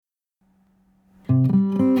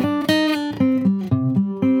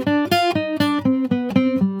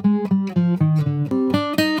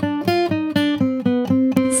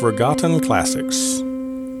Forgotten Classics,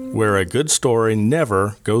 where a good story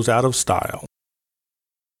never goes out of style.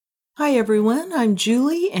 Hi everyone, I'm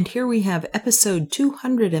Julie, and here we have episode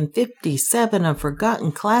 257 of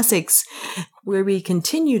Forgotten Classics, where we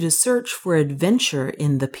continue to search for adventure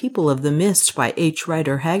in The People of the Mist by H.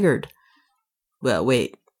 Rider Haggard. Well,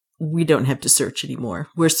 wait, we don't have to search anymore.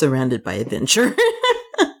 We're surrounded by adventure.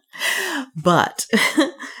 But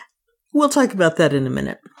we'll talk about that in a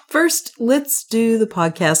minute. First, let's do the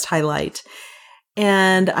podcast highlight.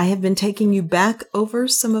 And I have been taking you back over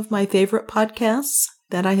some of my favorite podcasts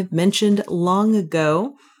that I have mentioned long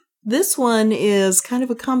ago. This one is kind of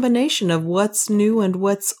a combination of what's new and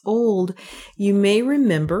what's old. You may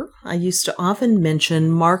remember I used to often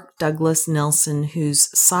mention Mark Douglas Nelson, whose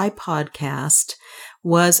Sci podcast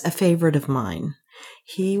was a favorite of mine.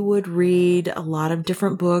 He would read a lot of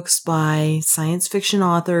different books by science fiction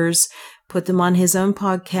authors, put them on his own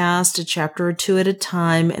podcast, a chapter or two at a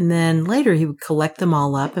time, and then later he would collect them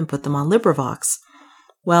all up and put them on LibriVox.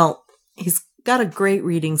 Well, he's got a great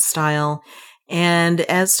reading style, and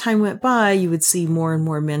as time went by, you would see more and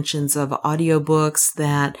more mentions of audiobooks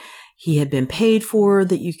that he had been paid for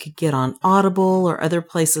that you could get on Audible or other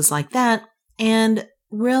places like that. And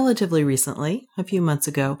relatively recently, a few months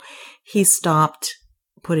ago, he stopped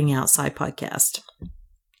putting out Sci podcast.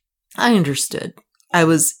 I understood. I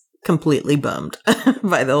was completely bummed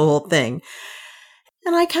by the whole thing.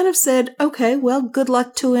 And I kind of said, okay, well, good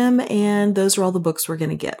luck to him, and those are all the books we're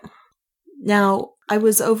going to get. Now, I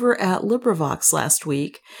was over at LibriVox last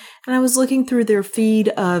week, and I was looking through their feed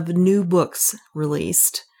of new books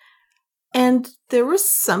released. And there was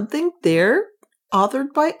something there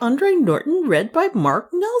authored by Andre Norton, read by Mark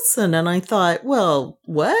Nelson. And I thought, well,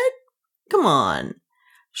 what? Come on.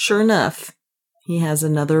 Sure enough, he has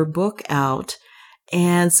another book out.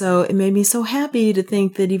 And so it made me so happy to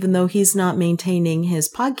think that even though he's not maintaining his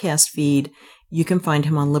podcast feed, you can find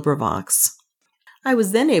him on LibriVox. I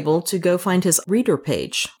was then able to go find his reader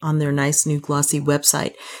page on their nice new glossy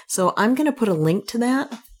website. So I'm going to put a link to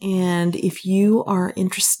that. And if you are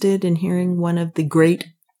interested in hearing one of the great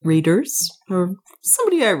readers, or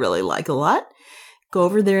somebody I really like a lot, go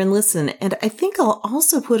over there and listen. And I think I'll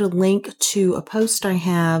also put a link to a post I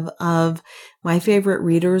have of my favorite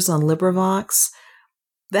readers on LibriVox.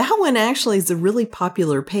 That one actually is a really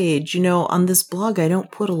popular page. You know, on this blog, I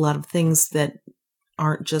don't put a lot of things that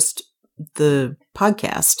aren't just the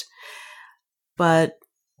podcast, but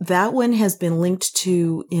that one has been linked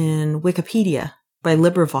to in Wikipedia by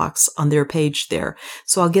LibriVox on their page there.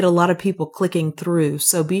 So I'll get a lot of people clicking through.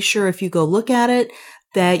 So be sure if you go look at it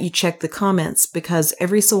that you check the comments, because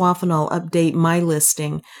every so often I'll update my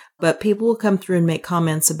listing, but people will come through and make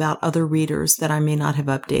comments about other readers that I may not have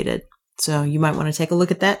updated. So you might want to take a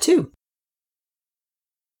look at that too.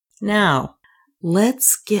 Now,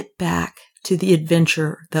 let's get back to the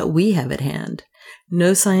adventure that we have at hand.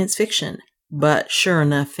 No science fiction, but sure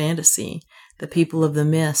enough fantasy. The People of the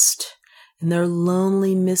Mist, in their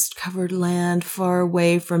lonely mist-covered land far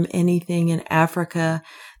away from anything in Africa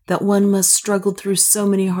that one must struggle through so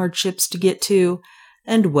many hardships to get to.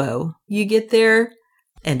 And whoa, you get there,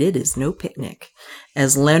 and it is no picnic.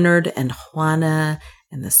 As Leonard and Juana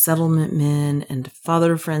and the settlement men and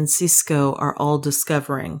Father Francisco are all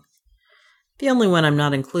discovering. The only one I'm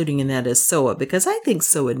not including in that is Soa, because I think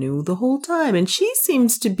Soa knew the whole time, and she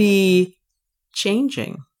seems to be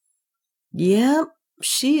changing. Yep,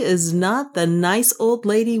 she is not the nice old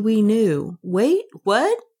lady we knew. Wait,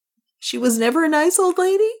 what? She was never a nice old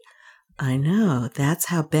lady? I know, that's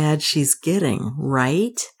how bad she's getting,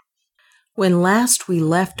 right? When last we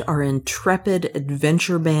left our intrepid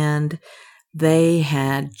adventure band, they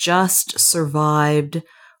had just survived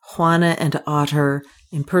Juana and Otter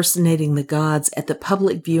impersonating the gods at the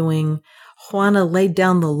public viewing. Juana laid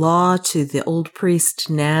down the law to the old priest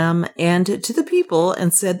Nam and to the people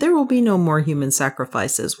and said, there will be no more human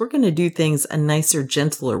sacrifices. We're going to do things a nicer,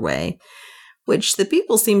 gentler way, which the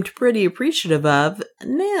people seemed pretty appreciative of.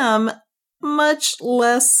 Nam, much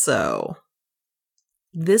less so.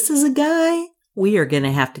 This is a guy we are going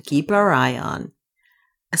to have to keep our eye on,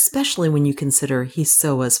 especially when you consider he's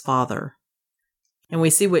Soa's father. And we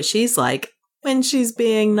see what she's like when she's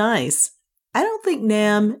being nice. I don't think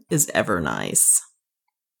Nam is ever nice.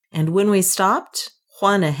 And when we stopped,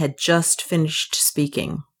 Juana had just finished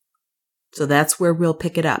speaking. So that's where we'll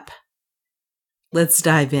pick it up. Let's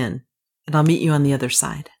dive in, and I'll meet you on the other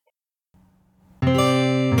side.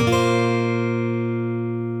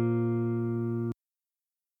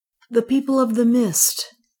 The People of the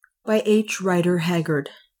Mist by H. Rider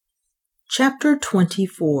Haggard. Chapter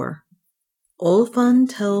 24. Olfan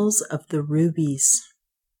Tells of the Rubies.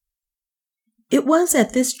 It was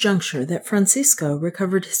at this juncture that Francisco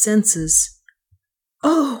recovered his senses.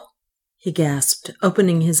 "Oh!" he gasped,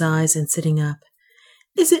 opening his eyes and sitting up.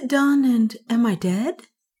 "Is it done, and am I dead?"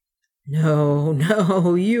 "No,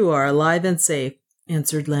 no, you are alive and safe,"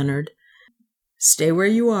 answered Leonard. "Stay where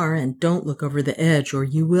you are and don't look over the edge, or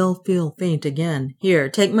you will feel faint again. Here,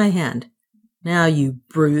 take my hand. Now, you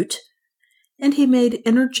brute." And he made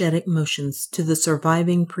energetic motions to the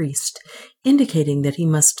surviving priest, indicating that he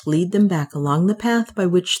must lead them back along the path by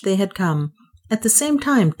which they had come, at the same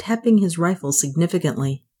time tapping his rifle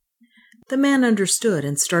significantly. The man understood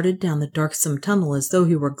and started down the darksome tunnel as though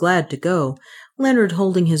he were glad to go, Leonard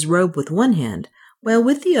holding his robe with one hand, while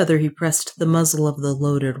with the other he pressed the muzzle of the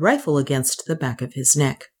loaded rifle against the back of his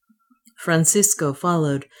neck. Francisco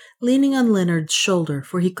followed, leaning on Leonard's shoulder,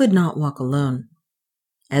 for he could not walk alone.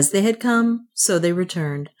 As they had come, so they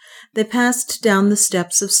returned. They passed down the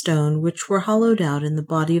steps of stone which were hollowed out in the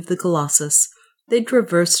body of the Colossus. They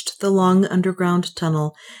traversed the long underground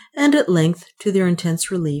tunnel, and at length, to their intense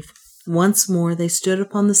relief, once more they stood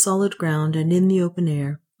upon the solid ground and in the open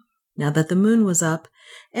air. Now that the moon was up,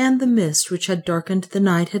 and the mist which had darkened the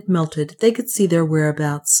night had melted, they could see their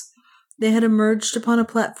whereabouts. They had emerged upon a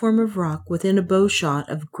platform of rock within a bow-shot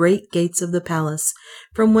of great gates of the palace,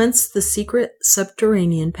 from whence the secret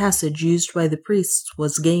subterranean passage used by the priests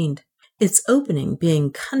was gained, its opening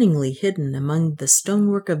being cunningly hidden among the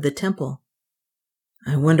stonework of the temple.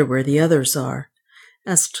 "I wonder where the others are,"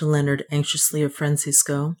 asked Leonard anxiously of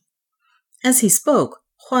Francisco. As he spoke,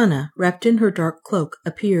 Juana, wrapped in her dark cloak,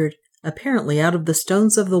 appeared, apparently out of the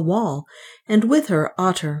stones of the wall, and with her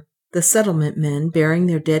Otter, the settlement men bearing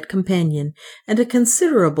their dead companion, and a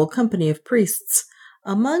considerable company of priests,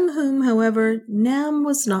 among whom, however, Nam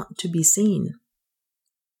was not to be seen.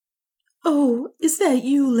 "Oh, is that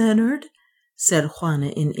you, Leonard?" said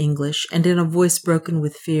Juana in English, and in a voice broken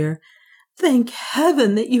with fear. "Thank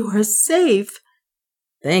heaven that you are safe."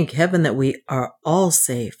 "Thank heaven that we are all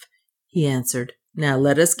safe," he answered. "Now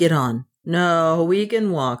let us get on." "No, we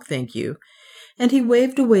can walk, thank you." And he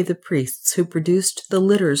waved away the priests, who produced the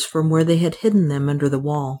litters from where they had hidden them under the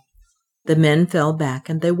wall. The men fell back,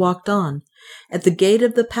 and they walked on. At the gate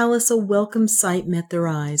of the palace a welcome sight met their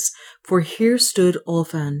eyes, for here stood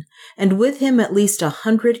Ulfan, and with him at least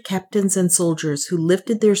 100 captains and soldiers, who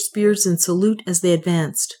lifted their spears in salute as they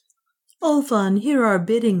advanced. "Ulfan, hear our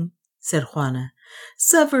bidding," said Juana.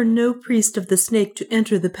 "Suffer no priest of the snake to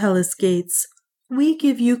enter the palace gates. We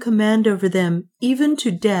give you command over them, even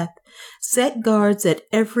to death. Set guards at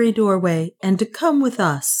every doorway, and to come with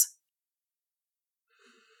us."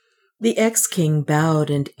 The ex-king bowed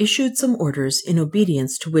and issued some orders, in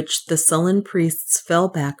obedience to which the sullen priests fell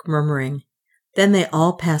back murmuring. Then they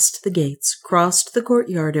all passed the gates, crossed the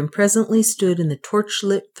courtyard, and presently stood in the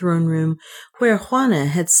torch-lit throne room where Juana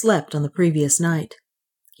had slept on the previous night.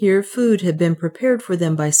 Here food had been prepared for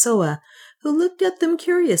them by Soa, who looked at them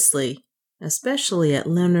curiously, especially at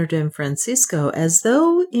Leonard and Francisco, as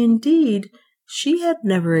though, indeed, she had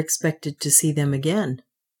never expected to see them again.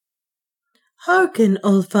 "Hearken,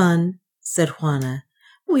 Ulfan," said Juana.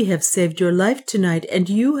 "We have saved your life tonight, and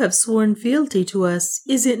you have sworn fealty to us.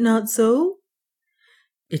 Is it not so?"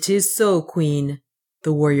 "It is so, Queen,"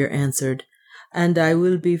 the warrior answered, "and I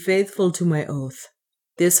will be faithful to my oath.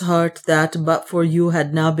 This heart that, but for you,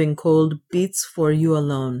 had now been cold, beats for you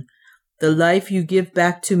alone. The life you give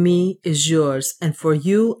back to me is yours, and for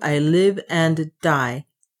you I live and die."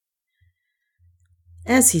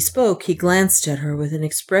 As he spoke, he glanced at her with an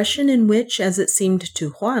expression in which, as it seemed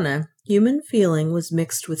to Juana, human feeling was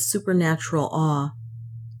mixed with supernatural awe.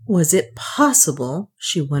 Was it possible,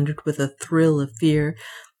 she wondered with a thrill of fear,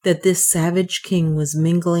 that this savage king was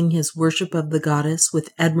mingling his worship of the goddess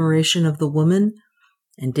with admiration of the woman?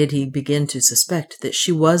 And did he begin to suspect that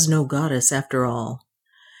she was no goddess after all?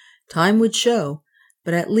 Time would show,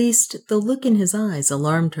 but at least the look in his eyes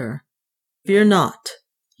alarmed her. "Fear not,"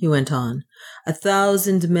 he went on.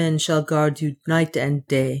 1,000 men shall guard you night and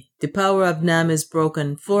day. The power of Nam is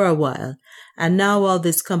broken for a while, and now all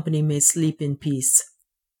this company may sleep in peace."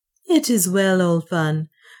 "It is well, Ulfan.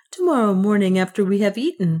 Tomorrow morning, after we have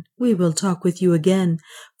eaten, we will talk with you again,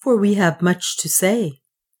 for we have much to say.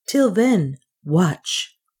 Till then,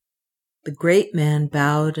 watch." The great man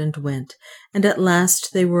bowed and went, and at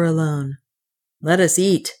last they were alone. "Let us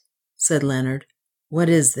eat," said Leonard. "What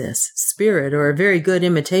is this? Spirit, or a very good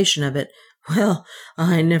imitation of it? Well,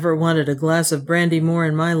 I never wanted a glass of brandy more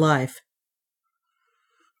in my life."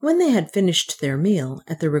 When they had finished their meal,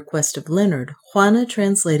 at the request of Leonard, Juana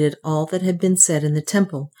translated all that had been said in the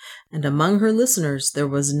temple, and among her listeners there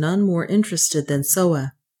was none more interested than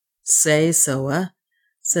Soa. "Say, Soa,"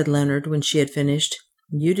 said Leonard when she had finished,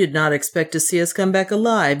 You did not expect to see us come back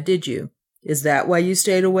alive, did you? Is that why you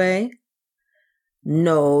stayed away?"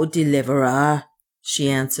 "No, Deliverer," she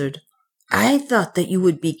answered. "I thought that you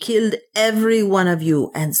would be killed, every one of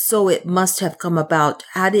you, and so it must have come about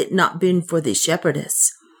had it not been for the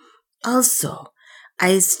shepherdess. Also,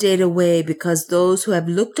 I stayed away because those who have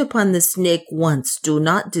looked upon the snake once do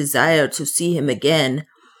not desire to see him again.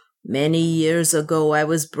 Many years ago I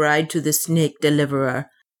was bride to the snake, Deliverer,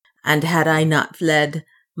 and had I not fled,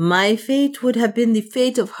 my fate would have been the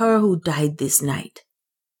fate of her who died this night."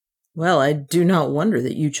 "Well, I do not wonder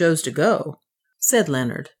that you chose to go," said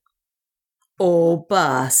Leonard. "Oh,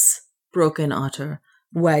 Baas," broke in Otter,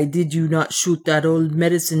 "why did you not shoot that old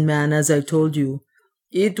medicine man as I told you?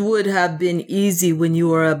 It would have been easy when you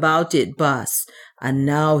were about it, Baas, and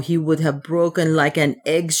now he would have broken like an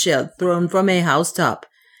eggshell thrown from a housetop,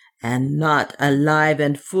 and not alive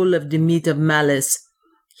and full of the meat of malice.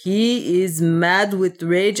 He is mad with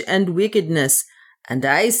rage and wickedness, and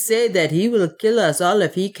I say that he will kill us all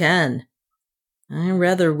if he can." "I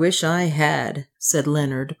rather wish I had," said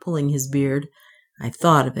Leonard, pulling his beard. "I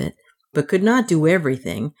thought of it, but could not do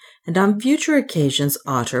everything, and on future occasions,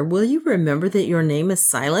 Otter, will you remember that your name is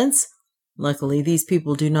Silence? Luckily, these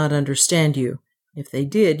people do not understand you. If they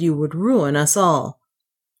did, you would ruin us all.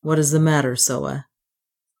 What is the matter, Soa?"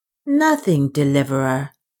 "Nothing, Deliverer,"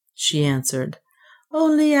 she answered.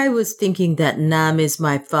 "Only I was thinking that Nam is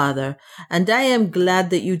my father, and I am glad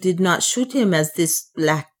that you did not shoot him as this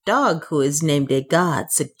black dog who is named a god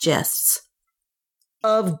suggests."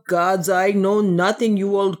 "Of gods I know nothing,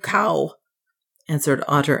 you old cow," answered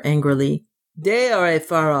Otter angrily. "They are a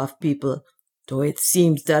far-off people, though it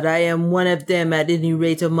seems that I am one of them at any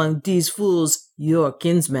rate among these fools, your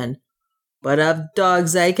kinsmen. But of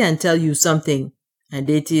dogs I can tell you something, and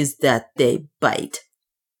it is that they bite."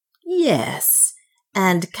 "Yes,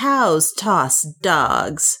 and cows toss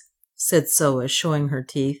dogs," said Soa, showing her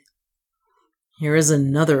teeth. "Here is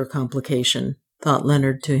another complication," thought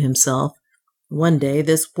Leonard to himself. "One day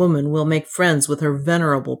this woman will make friends with her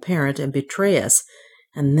venerable parent and betray us,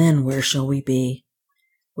 and then where shall we be?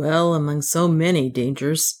 Well, among so many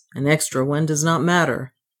dangers, an extra one does not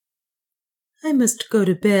matter." "I must go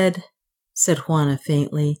to bed," said Juana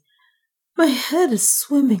faintly. "My head is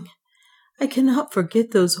swimming. I cannot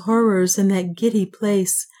forget those horrors in that giddy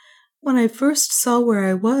place. When I first saw where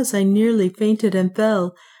I was, I nearly fainted and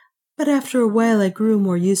fell, but after a while I grew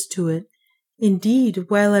more used to it. Indeed,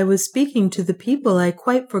 while I was speaking to the people, I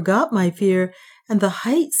quite forgot my fear, and the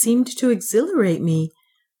height seemed to exhilarate me.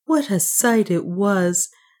 What a sight it was!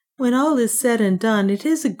 When all is said and done, it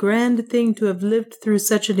is a grand thing to have lived through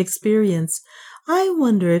such an experience. I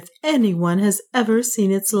wonder if anyone has ever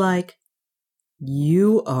seen its like."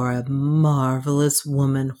 "You are a marvelous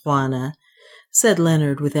woman, Juana," said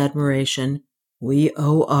Leonard with admiration. "We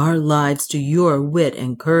owe our lives to your wit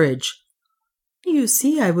and courage." "You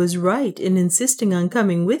see I was right in insisting on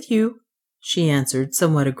coming with you," she answered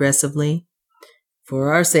somewhat aggressively.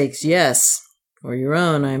 "For our sakes, yes. For your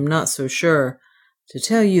own, I am not so sure. To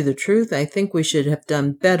tell you the truth, I think we should have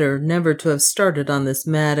done better never to have started on this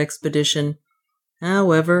mad expedition.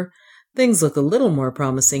 However, things look a little more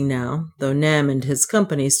promising now, though Nam and his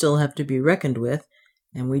company still have to be reckoned with,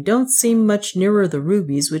 and we don't seem much nearer the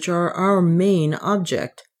rubies, which are our main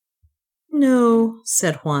object." "No,"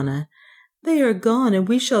 said Juana. "They are gone, and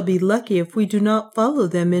we shall be lucky if we do not follow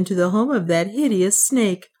them into the home of that hideous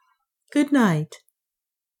snake. Good night."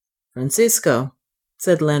 "Francisco,"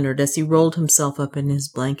 said Leonard as he rolled himself up in his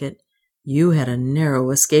blanket, "you had a narrow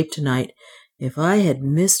escape tonight. If I had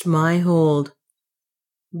missed my hold—"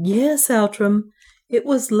 "Yes, Outram, it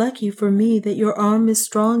was lucky for me that your arm is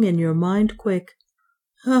strong and your mind quick.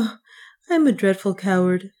 Oh, I'm a dreadful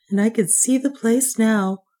coward, and I could see the place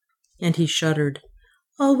now." And he shuddered.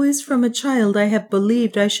 "Always from a child I have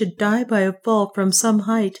believed I should die by a fall from some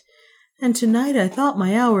height, and tonight I thought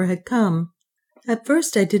my hour had come. At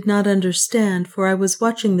first I did not understand, for I was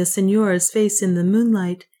watching the Señora's face in the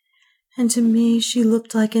moonlight, and to me she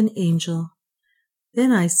looked like an angel.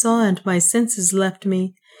 Then I saw, and my senses left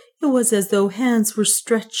me. It was as though hands were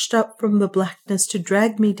stretched up from the blackness to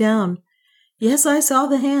drag me down. Yes, I saw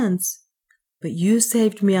the hands. But you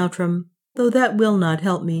saved me, Outram, though that will not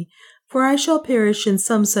help me, for I shall perish in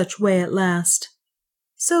some such way at last.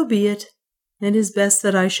 So be it. It is best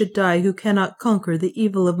that I should die who cannot conquer the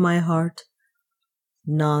evil of my heart."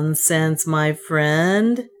 "Nonsense, my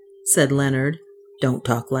friend," said Leonard. "Don't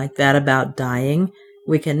talk like that about dying.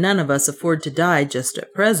 We can none of us afford to die just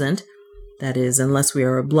at present. That is, unless we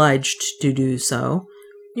are obliged to do so.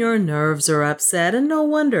 Your nerves are upset, and no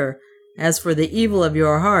wonder. As for the evil of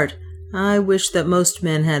your heart, I wish that most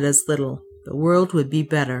men had as little, the world would be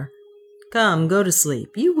better. Come, go to sleep.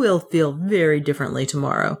 You will feel very differently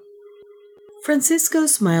tomorrow." Francisco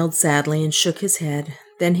smiled sadly and shook his head.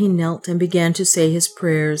 Then he knelt and began to say his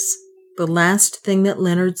prayers. The last thing that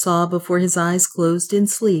Leonard saw before his eyes closed in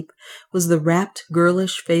sleep was the rapt,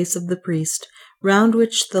 girlish face of the priest, round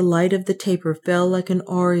which the light of the taper fell like an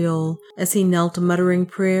aureole as he knelt muttering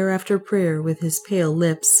prayer after prayer with his pale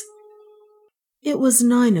lips. It was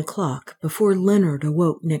 9 o'clock before Leonard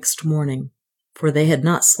awoke next morning, for they had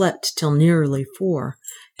not slept till nearly 4,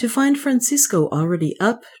 to find Francisco already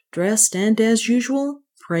up, dressed, and, as usual,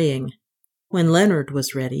 praying. When Leonard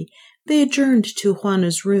was ready, they adjourned to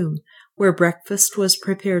Juana's room, where breakfast was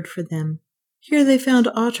prepared for them. Here they found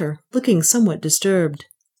Otter, looking somewhat disturbed.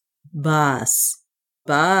 "Bas,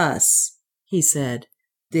 he said,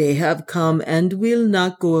 "they have come and will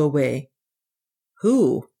not go away."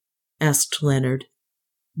 "Who?" asked Leonard.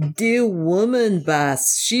 "The woman,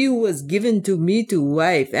 Bas. She was given to me to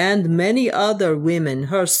wife, and many other women,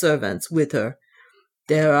 her servants, with her.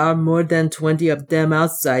 There are more than 20 of them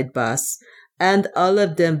outside, Bas, and all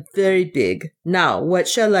of them very big. Now, what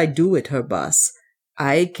shall I do with her, Bas?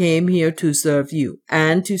 I came here to serve you,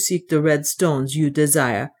 and to seek the red stones you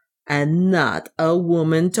desire, and not a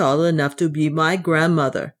woman tall enough to be my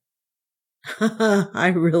grandmother." "I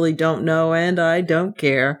really don't know, and I don't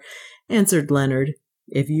care," answered Leonard.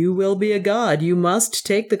 "If you will be a god, you must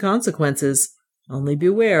take the consequences. Only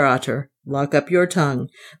beware, Otter. Lock up your tongue,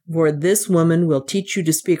 for this woman will teach you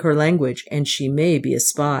to speak her language, and she may be a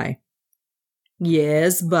spy."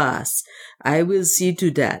 "Yes, Bas, I will see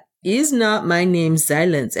to that. Is not my name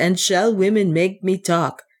Silence, and shall women make me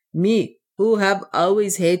talk? Me, who have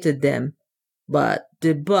always hated them. But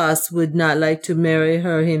the boss would not like to marry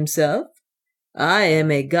her himself? I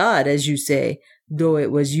am a god, as you say, though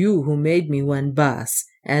it was you who made me one, Bas,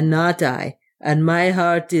 and not I, and my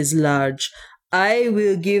heart is large. I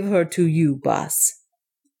will give her to you, Bas."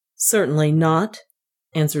 "Certainly not,"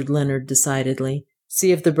 answered Leonard decidedly.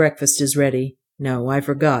 "See if the breakfast is ready. No, I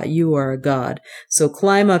forgot, you are a god, so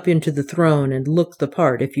climb up into the throne and look the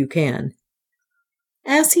part if you can."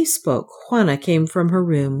 As he spoke, Juana came from her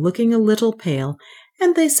room, looking a little pale,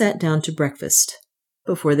 and they sat down to breakfast.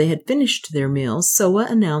 Before they had finished their meal, Soa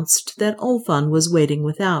announced that Olfan was waiting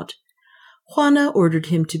without. Juana ordered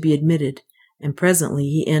him to be admitted, and presently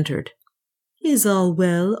he entered. "Is all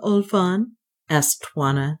well, Olfan?" asked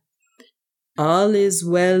Juana. "All is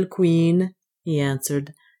well, Queen," he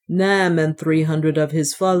answered. "Nam and 300 of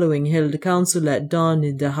his following held council at dawn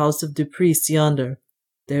in the house of the priest yonder.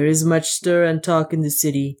 There is much stir and talk in the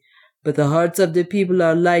city, but the hearts of the people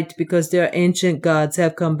are light because their ancient gods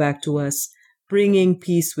have come back to us, bringing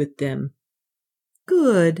peace with them."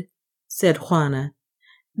 "Good," said Juana.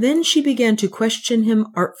 Then she began to question him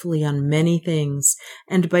artfully on many things,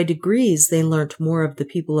 and by degrees they learnt more of the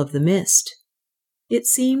people of the mist. It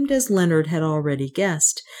seemed, as Leonard had already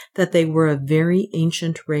guessed, that they were a very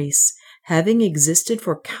ancient race, having existed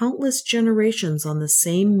for countless generations on the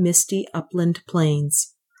same misty upland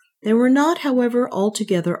plains. They were not, however,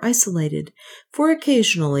 altogether isolated, for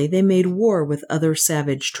occasionally they made war with other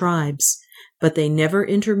savage tribes, but they never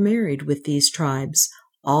intermarried with these tribes,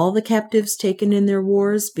 all the captives taken in their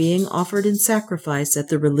wars being offered in sacrifice at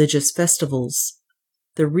the religious festivals.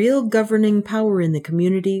 The real governing power in the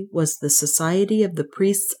community was the Society of the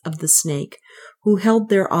Priests of the Snake, who held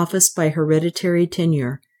their office by hereditary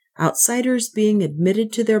tenure, outsiders being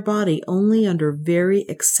admitted to their body only under very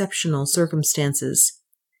exceptional circumstances.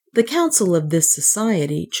 The council of this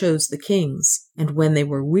society chose the kings, and when they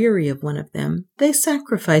were weary of one of them, they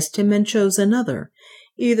sacrificed him and chose another,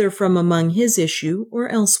 either from among his issue or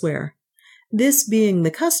elsewhere. This being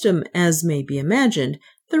the custom, as may be imagined,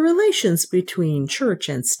 the relations between church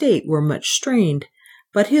and state were much strained,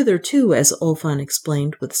 but hitherto, as Olfan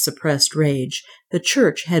explained with suppressed rage, the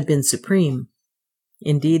church had been supreme.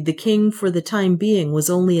 Indeed, the king for the time being was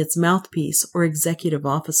only its mouthpiece or executive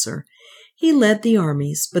officer. He led the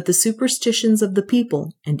armies, but the superstitions of the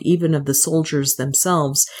people, and even of the soldiers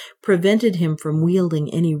themselves, prevented him from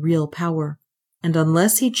wielding any real power, and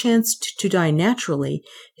unless he chanced to die naturally,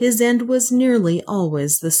 his end was nearly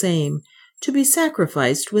always the same, to be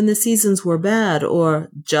sacrificed when the seasons were bad or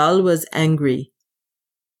Jal was angry.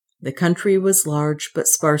 The country was large but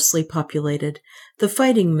sparsely populated. The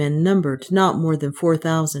fighting men numbered not more than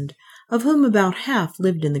 4,000, of whom about half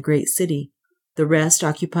lived in the great city, the rest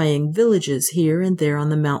occupying villages here and there on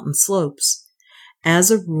the mountain slopes. As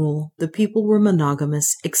a rule, the people were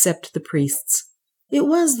monogamous except the priests. It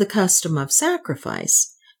was the custom of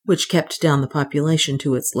sacrifice, which kept down the population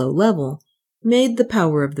to its low level, made the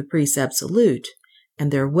power of the priests absolute,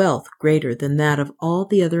 and their wealth greater than that of all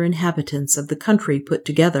the other inhabitants of the country put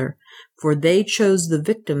together, for they chose the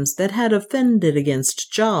victims that had offended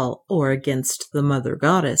against Jal or against the mother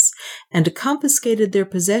goddess, and confiscated their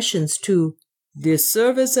possessions to the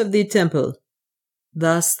service of the temple.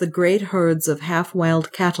 Thus the great herds of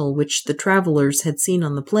half-wild cattle which the travelers had seen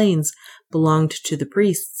on the plains belonged to the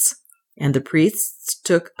priests, and the priests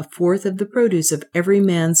took a fourth of the produce of every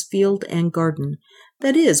man's field and garden,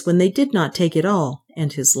 that is, when they did not take it all,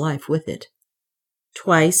 and his life with it.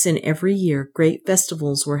 Twice in every year great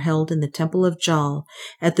festivals were held in the temple of Jal,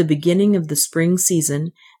 at the beginning of the spring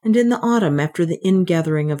season, and in the autumn after the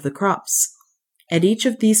ingathering of the crops. At each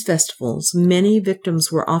of these festivals many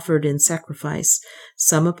victims were offered in sacrifice,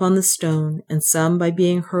 some upon the stone, and some by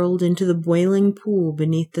being hurled into the boiling pool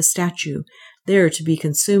beneath the statue, there to be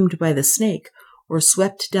consumed by the snake, or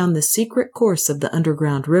swept down the secret course of the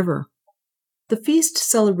underground river. The feast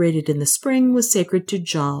celebrated in the spring was sacred to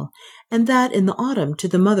Jal, and that in the autumn to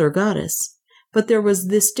the mother goddess. But there was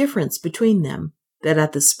this difference between them, that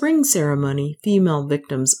at the spring ceremony female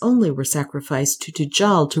victims only were sacrificed to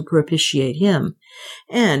Jal to propitiate him,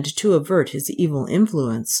 and to avert his evil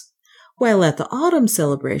influence, while at the autumn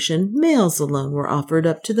celebration males alone were offered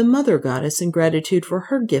up to the mother goddess in gratitude for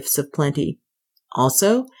her gifts of plenty.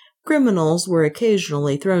 Also, criminals were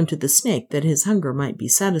occasionally thrown to the snake that his hunger might be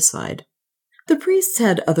satisfied. The priests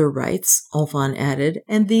had other rites, Ulfan added,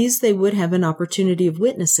 and these they would have an opportunity of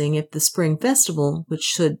witnessing if the spring festival, which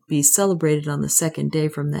should be celebrated on the second day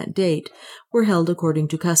from that date, were held according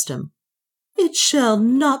to custom. "It shall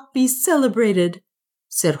not be celebrated,"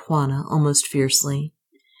 said Juana almost fiercely.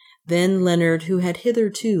 Then Leonard, who had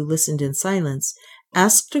hitherto listened in silence,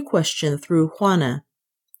 asked a question through Juana.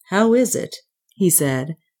 "How is it," he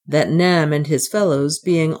said, "that Nam and his fellows,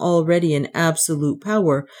 being already in absolute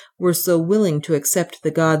power, were so willing to accept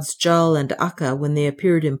the gods Jal and Akka when they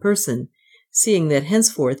appeared in person, seeing that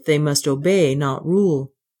henceforth they must obey, not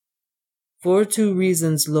rule?" "For 2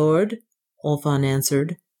 reasons, Lord," Ulfan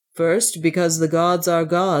answered. "First, because the gods are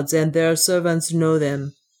gods, and their servants know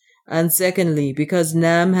them. And secondly, because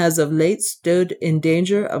Nam has of late stood in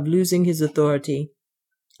danger of losing his authority.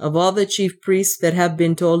 Of all the chief priests that have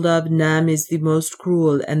been told of, Nam is the most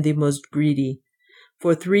cruel and the most greedy.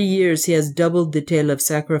 For 3 years he has doubled the tale of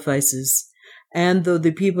sacrifices, and though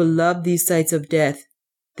the people love these sights of death,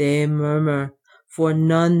 they murmur, for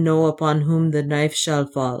none know upon whom the knife shall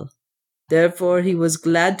fall. Therefore he was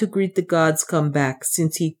glad to greet the gods come back,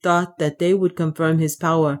 since he thought that they would confirm his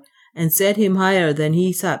power and set him higher than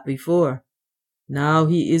he sat before. Now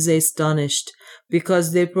he is astonished,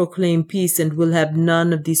 because they proclaim peace and will have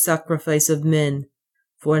none of the sacrifice of men,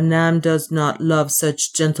 for Nam does not love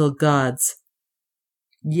such gentle gods."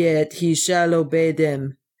 "Yet he shall obey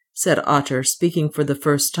them," said Otter, speaking for the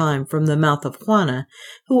first time from the mouth of Juana,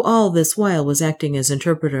 who all this while was acting as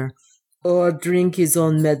interpreter, "or drink his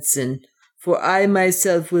own medicine, for I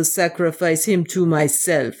myself will sacrifice him to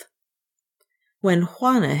myself." When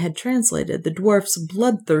Juana had translated the dwarf's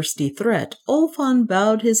bloodthirsty threat, Ulfan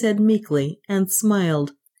bowed his head meekly and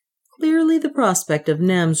smiled. Clearly the prospect of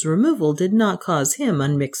Nam's removal did not cause him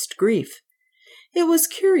unmixed grief. It was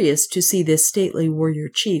curious to see this stately warrior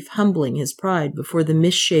chief humbling his pride before the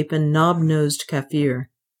misshapen, knob-nosed Kafir.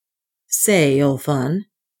 "Say, Ulfan,"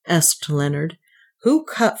 asked Leonard, "who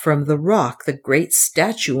cut from the rock the great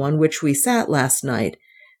statue on which we sat last night?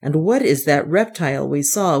 And what is that reptile we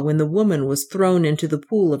saw when the woman was thrown into the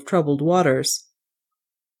pool of troubled waters?"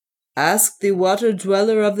 "Ask the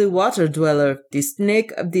water-dweller of the water-dweller, the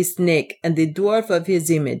snake of the snake, and the dwarf of his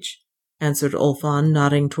image," answered Ulfan,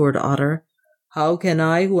 nodding toward Otter. "How can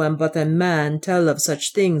I, who am but a man, tell of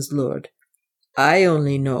such things, Lord? I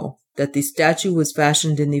only know that the statue was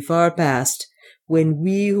fashioned in the far past, when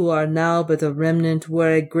we who are now but a remnant were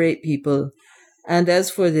a great people, and as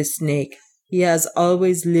for the snake, he has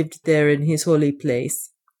always lived there in his holy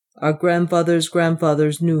place. Our grandfathers'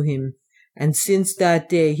 grandfathers knew him, and since that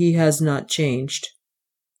day he has not changed."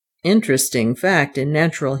 "Interesting fact in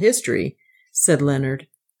natural history," said Leonard.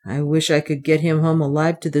 "I wish I could get him home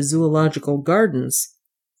alive to the zoological gardens."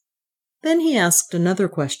 Then he asked another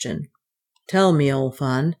question. "Tell me,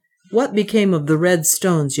 Ulfan, what became of the red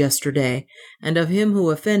stones yesterday, and of him who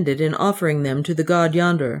offended in offering them to the god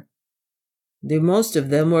yonder?" "The most of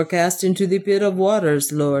them were cast into the pit of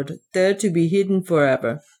waters, Lord, there to be hidden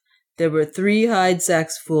forever. There were 3 hide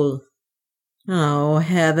sacks full." "Oh,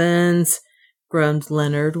 heavens!" groaned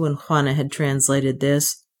Leonard when Juana had translated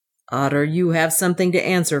this. "Otter, you have something to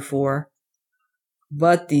answer for."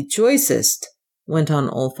 "But the choicest," went on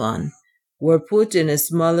Ulfan, "were put in a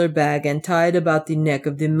smaller bag and tied about the neck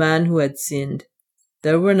of the man who had sinned.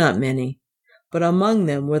 There were not many. But among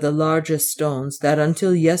them were the largest stones that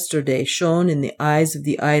until yesterday shone in the eyes of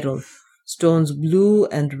the idol, stones blue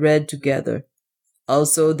and red together.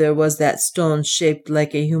 Also there was that stone shaped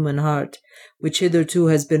like a human heart, which hitherto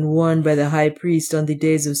has been worn by the high priest on the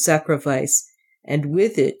days of sacrifice, and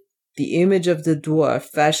with it the image of the dwarf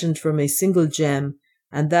fashioned from a single gem,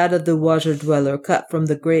 and that of the water-dweller cut from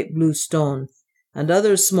the great blue stone, and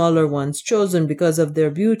other smaller ones chosen because of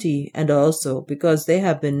their beauty, and also because they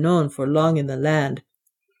have been known for long in the land.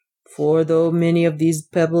 For though many of these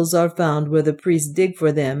pebbles are found where the priests dig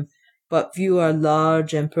for them, but few are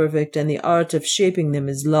large and perfect, and the art of shaping them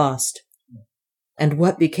is lost. And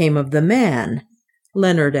what became of the man?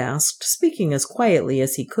 Leonard asked, speaking as quietly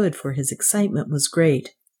as he could, for his excitement was great.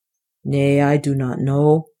 Nay, I do not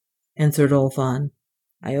know, answered Olfan.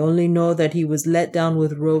 I only know that he was let down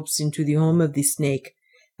with ropes into the home of the snake,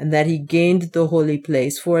 and that he gained the holy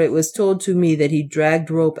place, for it was told to me that he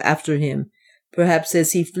dragged rope after him, perhaps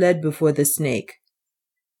as he fled before the snake.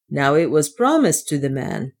 Now it was promised to the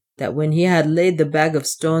man that when he had laid the bag of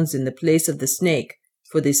stones in the place of the snake,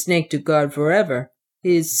 for the snake to guard forever,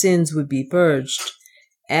 his sins would be purged,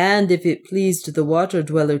 and if it pleased the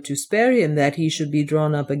water-dweller to spare him, that he should be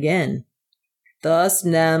drawn up again. Thus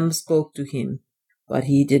Nam spoke to him, but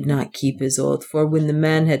he did not keep his oath, for when the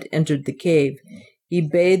man had entered the cave, he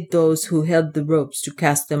bade those who held the ropes to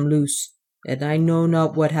cast them loose, and I know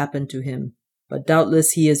not what happened to him, but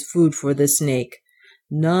doubtless he is food for the snake.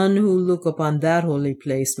 None who look upon that holy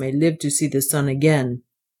place may live to see the sun again.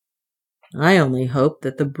 I only hope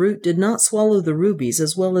that the brute did not swallow the rubies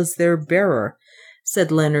as well as their bearer,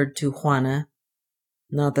 said Leonard to Juana.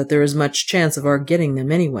 Not that there is much chance of our getting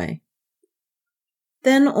them anyway.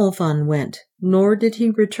 Then Olfan went, nor did he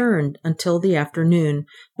return until the afternoon,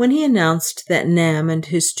 when he announced that Nam and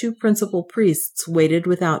his two principal priests waited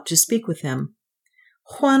without to speak with him.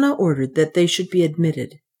 Juana ordered that they should be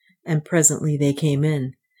admitted, and presently they came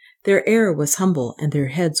in. Their air was humble, and their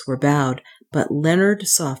heads were bowed, but Leonard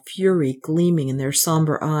saw fury gleaming in their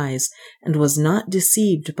somber eyes, and was not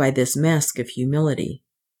deceived by this mask of humility.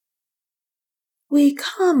 "We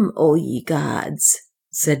come, O ye gods,"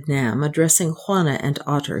 said Nam, addressing Juana and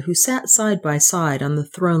Otter, who sat side by side on the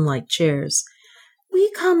throne-like chairs.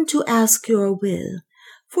 "We come to ask your will,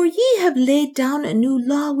 for ye have laid down a new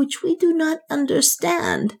law which we do not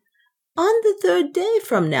understand. On the 3rd day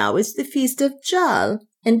from now is the feast of Jal,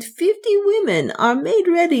 and 50 women are made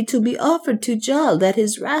ready to be offered to Jal, that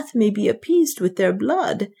his wrath may be appeased with their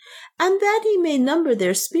blood, and that he may number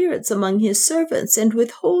their spirits among his servants, and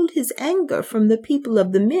withhold his anger from the people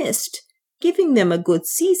of the mist, giving them a good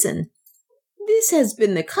season. This has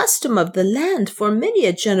been the custom of the land for many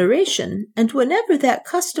a generation, and whenever that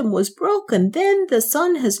custom was broken, then the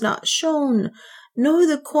sun has not shone, nor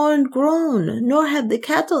the corn grown, nor have the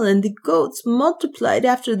cattle and the goats multiplied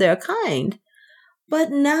after their kind. But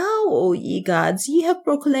now, O ye gods, ye have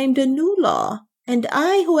proclaimed a new law, and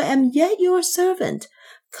I, who am yet your servant,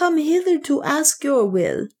 come hither to ask your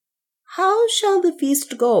will. How shall the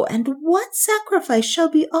feast go, and what sacrifice shall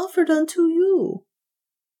be offered unto you?"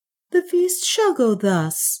 "The feast shall go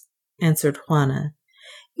thus," answered Juana.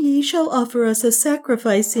 "Ye shall offer us a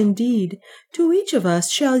sacrifice indeed. To each of us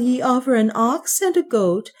shall ye offer an ox and a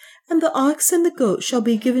goat, and the ox and the goat shall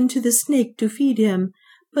be given to the snake to feed him,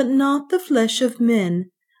 but not the flesh of men.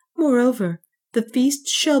 Moreover, the feast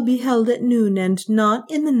shall be held at noon and not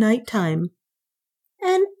in the night time."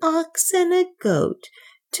 "An ox and a goat,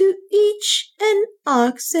 to each an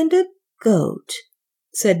ox and a goat,"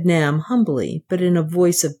 said Nam humbly, but in a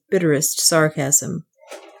voice of bitterest sarcasm.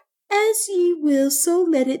 "As ye will, so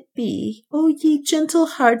let it be, O ye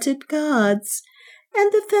gentle-hearted gods.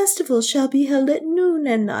 And the festival shall be held at noon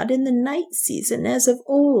and not in the night season as of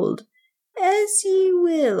old. As ye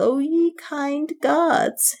will, O ye kind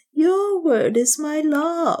gods. Your word is my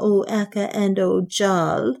law, O Akka and O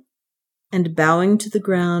Jal." And bowing to the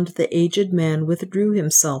ground, the aged man withdrew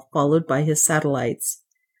himself, followed by his satellites.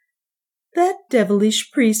 "That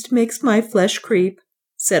devilish priest makes my flesh creep,"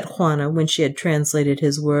 said Juana when she had translated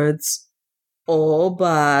his words. "Oh,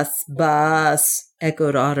 Bas,"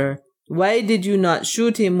 echoed Otter. "Why did you not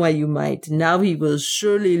shoot him while you might? Now he will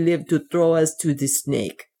surely live to throw us to the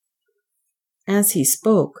snake." As he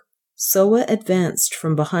spoke, Soa advanced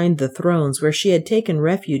from behind the thrones where she had taken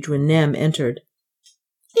refuge when Nam entered.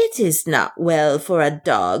 "It is not well for a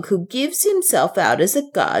dog who gives himself out as a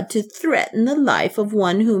god to threaten the life of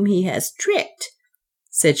one whom he has tricked,"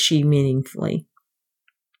 said she meaningfully.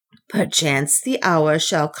 "Perchance the hour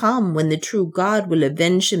shall come when the true God will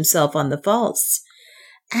avenge himself on the false,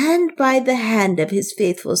 and by the hand of his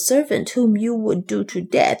faithful servant whom you would do to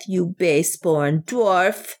death, you base-born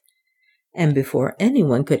dwarf. and before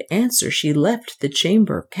anyone could answer, she left the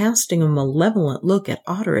chamber, casting a malevolent look at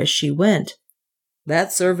Otter as she went.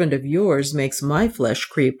 "That servant of yours makes my flesh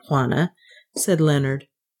creep, Juana," said Leonard.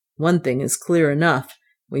 "One thing is clear enough.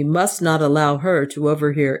 We must not allow her to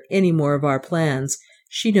overhear any more of our plans.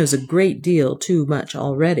 She knows a great deal too much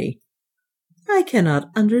already." "I cannot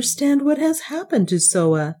understand what has happened to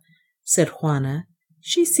Soa," said Juana.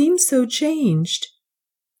 "She seems so changed."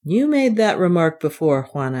 "You made that remark before,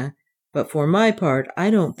 Juana, but for my part I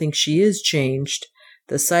don't think she is changed.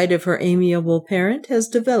 The sight of her amiable parent has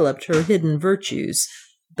developed her hidden virtues.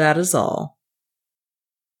 That is all."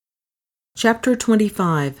 Chapter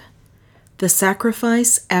 25. The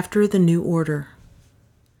Sacrifice After the New Order.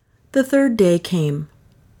 The third day came,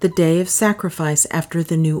 the day of sacrifice after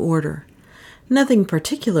the new order. Nothing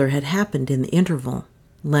particular had happened in the interval.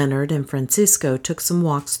 Leonard and Francisco took some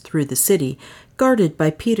walks through the city, guarded by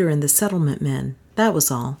Peter and the settlement men. That was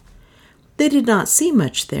all. They did not see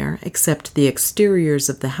much there, except the exteriors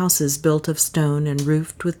of the houses built of stone and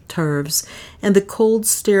roofed with turfs, and the cold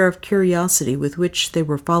stare of curiosity with which they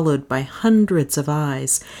were followed by hundreds of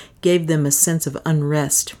eyes gave them a sense of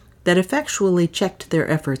unrest that effectually checked their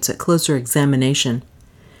efforts at closer examination.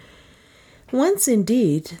 Once,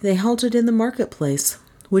 indeed, they halted in the marketplace,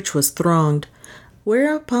 which was thronged,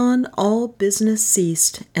 whereupon all business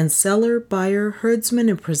ceased, and seller, buyer, herdsman,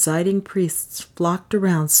 and presiding priests flocked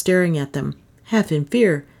around staring at them, half in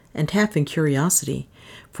fear and half in curiosity,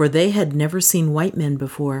 for they had never seen white men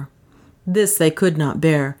before. This they could not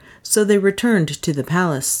bear, so they returned to the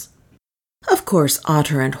palace. Of course,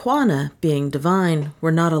 Otter and Juana, being divine,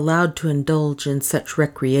 were not allowed to indulge in such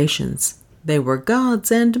recreations. They were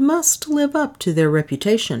gods and must live up to their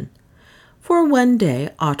reputation. For one day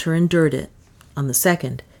Otter endured it. On the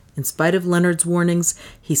second, in spite of Leonard's warnings,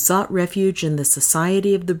 he sought refuge in the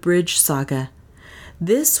society of the Bridge Saga.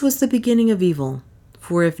 This was the beginning of evil,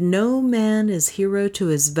 for if no man is hero to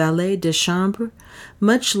his valet de chambre,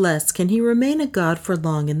 much less can he remain a god for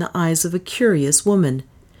long in the eyes of a curious woman.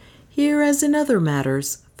 Here, as in other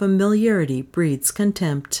matters, familiarity breeds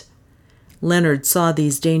contempt. Leonard saw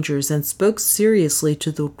these dangers and spoke seriously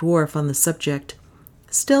to the dwarf on the subject.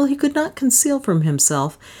 Still, he could not conceal from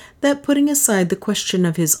himself that, putting aside the question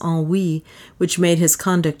of his ennui, which made his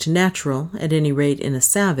conduct natural, at any rate in a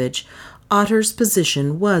savage, Otter's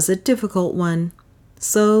position was a difficult one.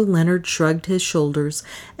 So Leonard shrugged his shoulders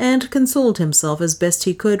and consoled himself as best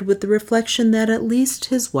he could with the reflection that at least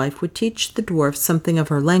his wife would teach the dwarf something of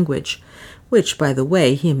her language, which, by the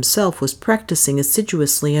way, he himself was practicing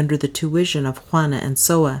assiduously under the tuition of Juana and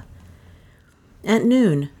Soa. At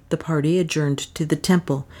noon, the party adjourned to the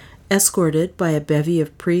temple, escorted by a bevy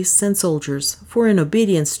of priests and soldiers, for in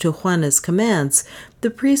obedience to Juana's commands, the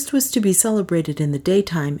priest was to be celebrated in the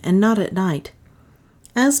daytime and not at night.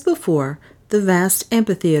 As before, the vast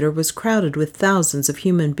amphitheater was crowded with thousands of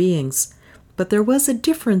human beings, but there was a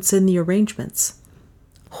difference in the arrangements.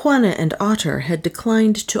 Juana and Otter had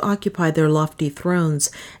declined to occupy their lofty thrones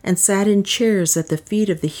and sat in chairs at the feet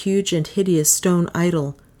of the huge and hideous stone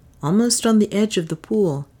idol, almost on the edge of the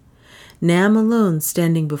pool. Nam alone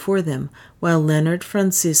standing before them, while Leonard,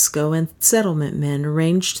 Francisco, and settlement men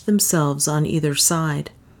ranged themselves on either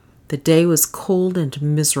side. The day was cold and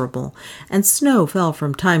miserable, and snow fell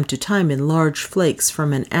from time to time in large flakes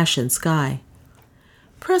from an ashen sky.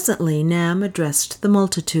 Presently Nam addressed the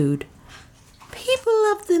multitude. "People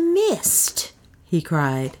of the mist," he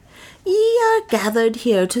cried, "ye are gathered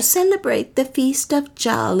here to celebrate the feast of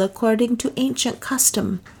Jal according to ancient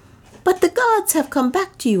custom. But the gods have come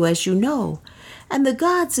back to you, as you know, and the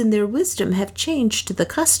gods in their wisdom have changed the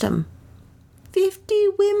custom. 50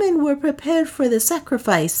 women were prepared for the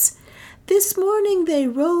sacrifice. This morning they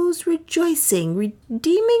rose rejoicing,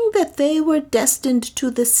 redeeming that they were destined to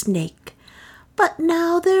the snake. But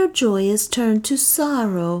now their joy is turned to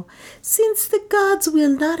sorrow, since the gods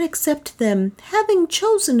will not accept them, having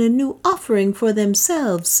chosen a new offering for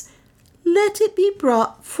themselves. Let it be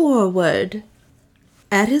brought forward."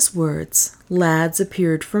 At his words, lads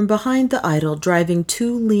appeared from behind the idol driving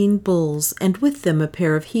 2 lean bulls and with them a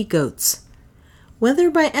pair of he-goats.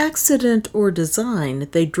 Whether by accident or design,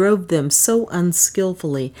 they drove them so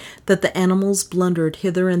unskillfully that the animals blundered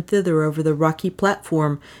hither and thither over the rocky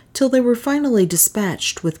platform till they were finally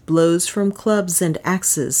dispatched with blows from clubs and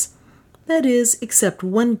axes. That is, except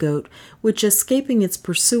one goat, which, escaping its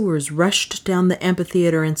pursuers, rushed down the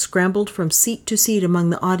amphitheater and scrambled from seat to seat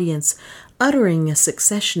among the audience, uttering a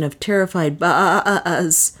succession of terrified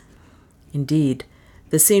baas. Indeed,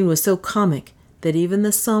 the scene was so comic that even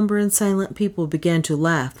the somber and silent people began to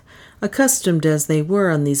laugh, Accustomed as they were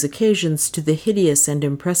on these occasions to the hideous and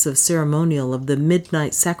impressive ceremonial of the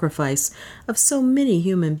midnight sacrifice of so many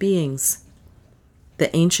human beings.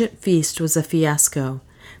 The ancient feast was a fiasco.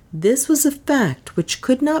 This was a fact which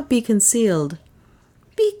could not be concealed.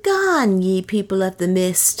 "Begone, ye people of the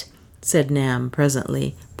mist," said Nam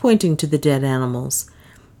presently, pointing to the dead animals.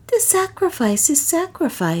 "The sacrifice is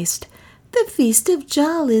sacrificed. The feast of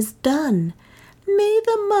Jal is done. May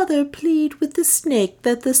the mother plead with the snake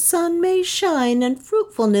that the sun may shine and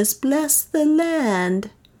fruitfulness bless the land."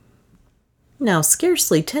 Now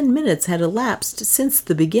scarcely 10 minutes had elapsed since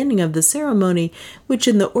the beginning of the ceremony, which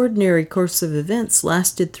in the ordinary course of events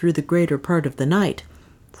lasted through the greater part of the night,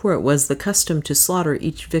 for it was the custom to slaughter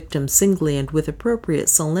each victim singly and with appropriate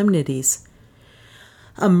solemnities.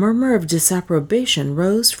 A murmur of disapprobation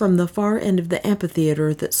rose from the far end of the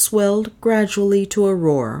amphitheater that swelled gradually to a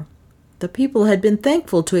roar. The people had been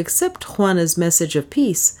thankful to accept Juana's message of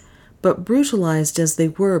peace, but brutalized as they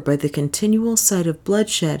were by the continual sight of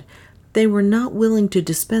bloodshed, they were not willing to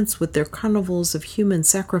dispense with their carnivals of human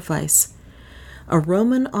sacrifice. A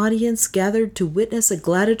Roman audience gathered to witness a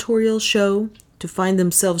gladiatorial show, to find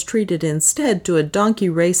themselves treated instead to a donkey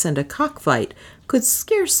race and a cockfight, could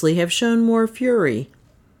scarcely have shown more fury.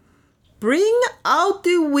 "Bring out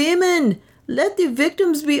the women! Let the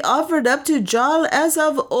victims be offered up to Jal as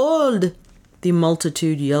of old!" the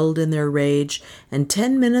multitude yelled in their rage, and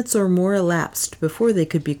 10 minutes or more elapsed before they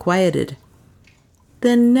could be quieted.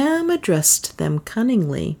 Then Nam addressed them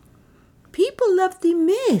cunningly. "People of the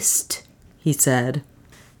mist," he said,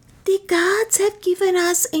 "the gods have given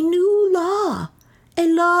us a new law,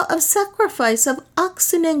 a law of sacrifice of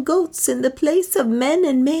oxen and goats in the place of men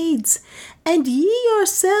and maids, and ye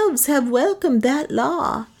yourselves have welcomed that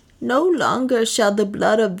law. No longer shall the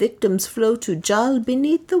blood of victims flow to Jal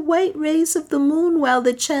beneath the white rays of the moon while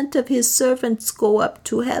the chant of his servants go up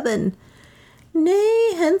to heaven.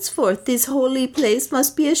 Nay, henceforth this holy place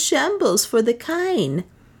must be a shambles for the kine.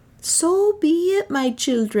 So be it, my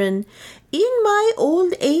children. In my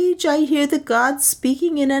old age I hear the gods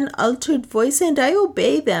speaking in an altered voice, and I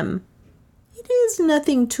obey them. It is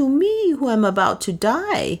nothing to me who am about to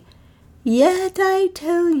die. Yet I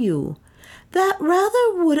tell you that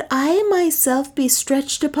rather would I myself be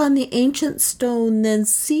stretched upon the ancient stone than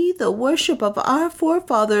see the worship of our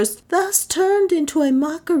forefathers thus turned into a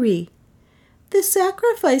mockery. The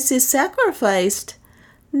sacrifice is sacrificed.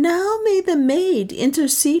 Now may the maid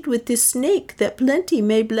intercede with the snake that plenty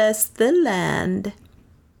may bless the land."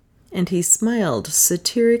 And he smiled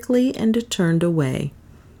satirically and turned away.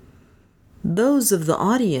 Those of the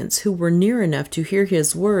audience who were near enough to hear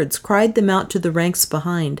his words cried them out to the ranks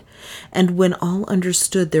behind, and when all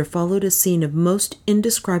understood there followed a scene of most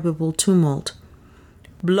indescribable tumult.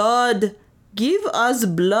 "Blood! Give us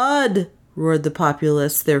blood!" roared the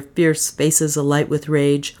populace, their fierce faces alight with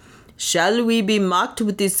rage. "Shall we be mocked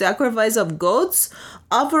with the sacrifice of goats?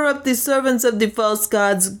 Offer up the servants of the false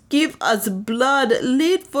gods. Give us blood.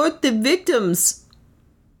 Lead forth the victims."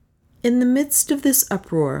 In the midst of this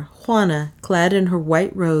uproar, Juana, clad in her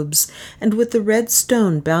white robes and with the red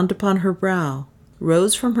stone bound upon her brow,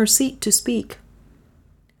 rose from her seat to speak.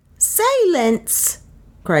 "Silence!"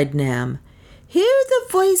 cried Nam. "Hear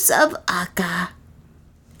the voice of Akka."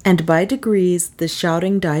 And by degrees the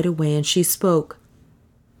shouting died away, and she spoke.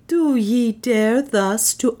 "Do ye dare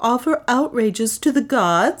thus to offer outrages to the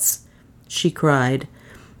gods?" she cried.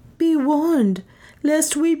 "Be warned,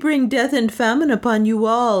 lest we bring death and famine upon you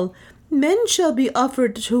all. Men shall be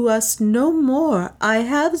offered to us no more. I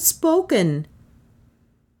have spoken."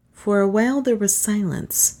 For a while there was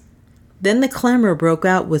silence. Then the clamor broke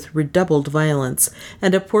out with redoubled violence,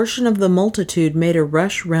 and a portion of the multitude made a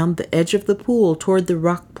rush round the edge of the pool toward the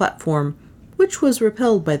rock platform, which was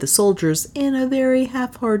repelled by the soldiers in a very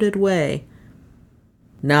half-hearted way.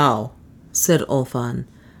 "Now," said Ulfan,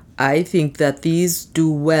 "I think that these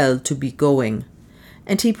do well to be going."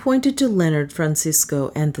 And he pointed to Leonard,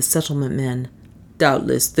 Francisco, and the settlement men.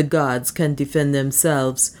 "Doubtless the gods can defend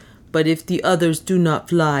themselves, but if the others do not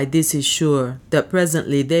fly, this is sure, that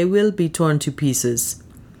presently they will be torn to pieces."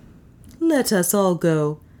 "Let us all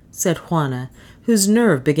go," said Juana, whose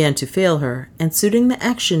nerve began to fail her, and suiting the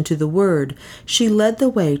action to the word, she led the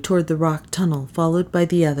way toward the rock tunnel, followed by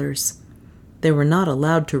the others. They were not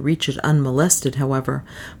allowed to reach it unmolested, however,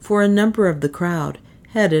 for a number of the crowd,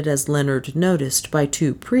 headed, as Leonard noticed, by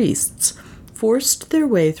 2 priests, forced their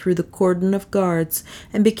way through the cordon of guards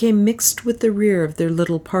and became mixed with the rear of their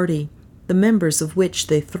little party, the members of which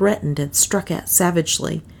they threatened and struck at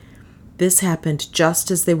savagely. This happened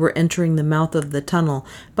just as they were entering the mouth of the tunnel,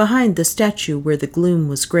 behind the statue where the gloom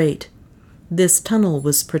was great. This tunnel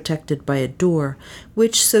was protected by a door,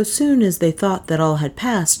 which so soon as they thought that all had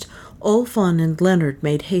passed, Olfan and Leonard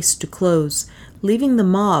made haste to close, leaving the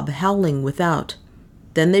mob howling without.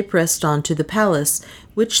 Then they pressed on to the palace,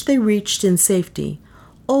 which they reached in safety,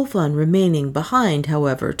 Olfan remaining behind,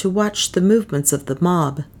 however, to watch the movements of the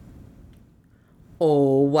mob.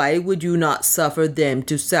 "Oh, why would you not suffer them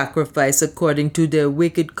to sacrifice according to their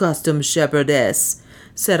wicked custom, shepherdess?"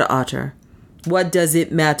 said Otter. "What does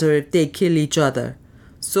it matter if they kill each other?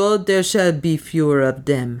 So there shall be fewer of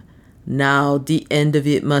them. Now the end of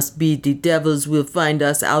it must be the devils will find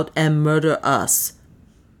us out and murder us."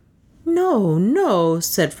 "No, no,"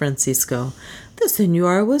 said Francisco. "The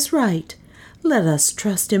Senora was right. Let us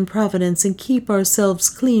trust in Providence and keep ourselves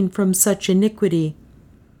clean from such iniquity."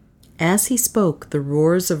 As he spoke, the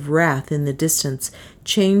roars of wrath in the distance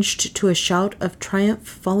changed to a shout of triumph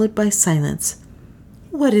followed by silence.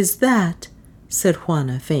 "What is that?" said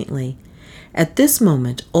Juana faintly. At this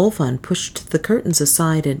moment Olfan pushed the curtains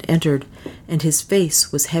aside and entered, and his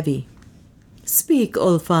face was heavy. "Speak,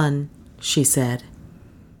 Olfan," she said.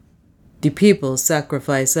 "The people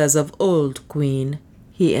sacrifice as of old, Queen,"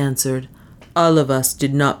 he answered. "All of us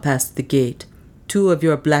did not pass the gate. 2 of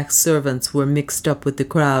your black servants were mixed up with the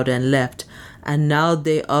crowd and left, and now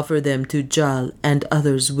they offer them to Jal and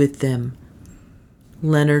others with them."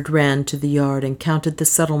 Leonard ran to the yard and counted the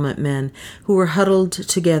settlement men, who were huddled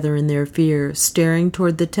together in their fear, staring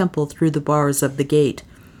toward the temple through the bars of the gate.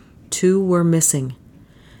 2 were missing.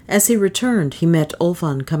 As he returned, he met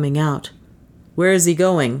Olfan coming out. "Where is he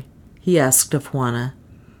going?" he asked of Juana.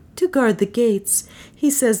 "To guard the gates. He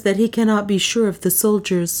says that he cannot be sure of the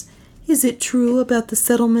soldiers. Is it true about the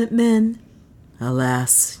settlement men?"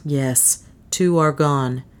 "Alas, yes. 2 are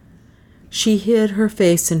gone." She hid her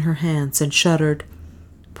face in her hands and shuddered.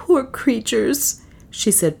 "Poor creatures,"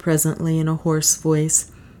 she said presently in a hoarse voice.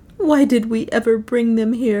 "Why did we ever bring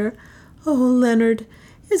them here? Oh, Leonard,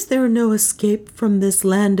 is there no escape from this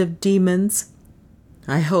land of demons?"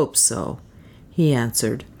 "I hope so," he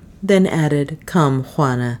answered, then added, "Come,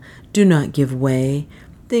 Juana, do not give way.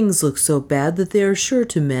 Things look so bad that they are sure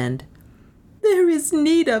to mend." "There is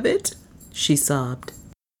need of it," she sobbed.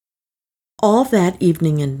 All that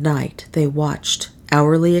evening and night they watched,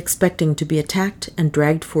 hourly expecting to be attacked and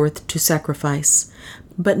dragged forth to sacrifice.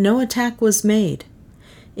 But no attack was made.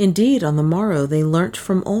 Indeed, on the morrow they learnt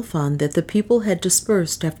from Olfan that the people had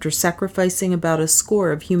dispersed after sacrificing about a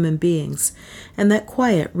score of human beings, and that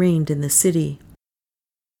quiet reigned in the city.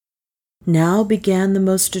 Now began the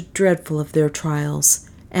most dreadful of their trials,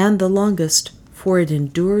 and the longest, for it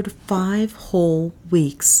endured 5 whole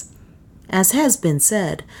weeks. As has been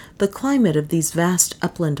said, the climate of these vast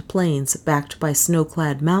upland plains, backed by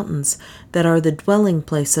snow-clad mountains, that are the dwelling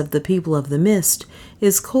place of the people of the mist,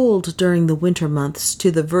 is cold during the winter months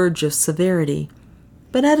to the verge of severity.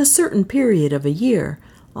 But at a certain period of a year,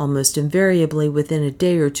 almost invariably within a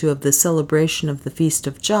day or 2 of the celebration of the Feast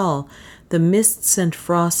of Jal, the mists and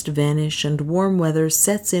frost vanish and warm weather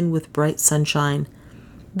sets in with bright sunshine.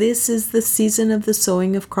 This is the season of the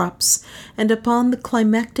sowing of crops, and upon the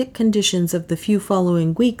climactic conditions of the few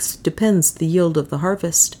following weeks depends the yield of the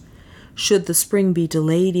harvest. Should the spring be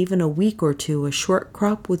delayed even a week or 2, a short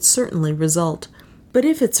crop would certainly result. But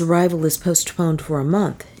if its arrival is postponed for a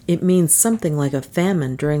month, it means something like a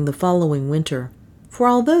famine during the following winter. For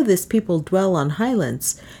although this people dwell on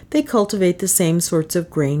highlands, they cultivate the same sorts of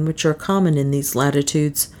grain which are common in these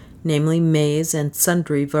latitudes, namely maize and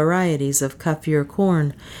sundry varieties of Kafir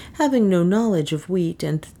corn, having no knowledge of wheat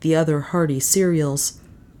and the other hardy cereals.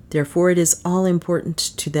 Therefore it is all important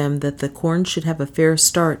to them that the corn should have a fair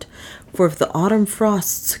start, for if the autumn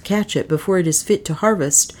frosts catch it before it is fit to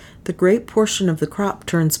harvest, the great portion of the crop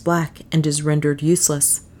turns black and is rendered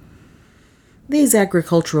useless. These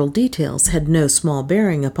agricultural details had no small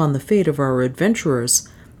bearing upon the fate of our adventurers.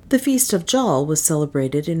 The Feast of Jal was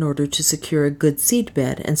celebrated in order to secure a good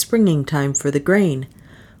seedbed and springing time for the grain.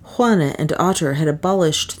 Juana and Otter had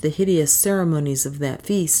abolished the hideous ceremonies of that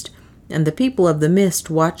feast, and the people of the mist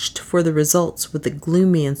watched for the results with a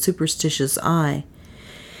gloomy and superstitious eye.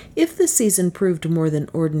 If the season proved more than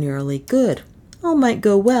ordinarily good, all might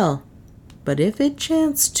go well, but if it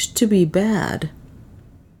chanced to be bad...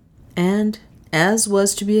 And, as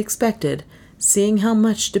was to be expected, seeing how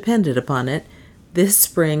much depended upon it, this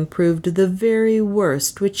spring proved the very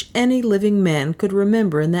worst which any living man could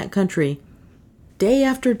remember in that country. Day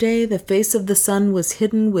after day the face of the sun was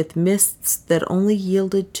hidden with mists that only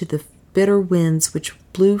yielded to the bitter winds which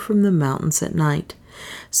blew from the mountains at night,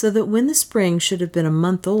 so that when the spring should have been a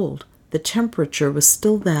month old, the temperature was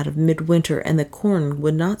still that of midwinter and the corn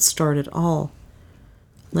would not start at all.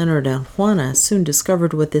 Leonard and Juana soon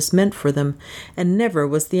discovered what this meant for them, and never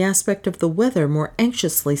was the aspect of the weather more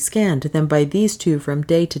anxiously scanned than by these two from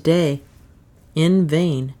day to day. In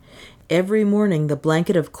vain. Every morning the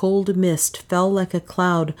blanket of cold mist fell like a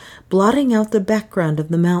cloud, blotting out the background of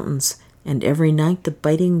the mountains, and every night the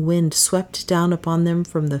biting wind swept down upon them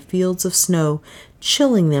from the fields of snow,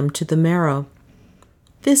 chilling them to the marrow.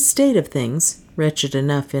 This state of things, wretched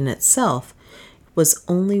enough in itself, was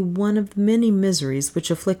only one of the many miseries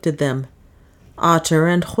which afflicted them. Otter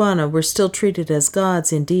and Juana were still treated as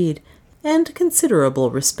gods indeed, and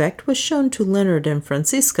considerable respect was shown to Leonard and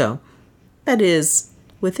Francisco, that is,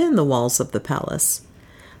 within the walls of the palace.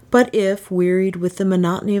 But if, wearied with the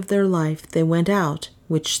monotony of their life, they went out,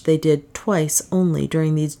 which they did twice only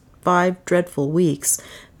during these 5 dreadful weeks,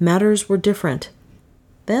 matters were different.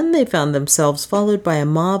 Then they found themselves followed by a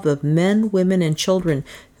mob of men, women, and children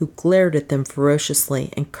who glared at them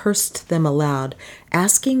ferociously and cursed them aloud,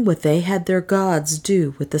 asking what they had their gods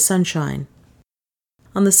do with the sunshine.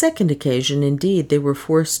 On the second occasion, indeed, they were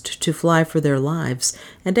forced to fly for their lives,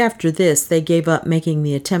 and after this they gave up making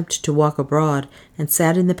the attempt to walk abroad, and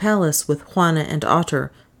sat in the palace with Juana and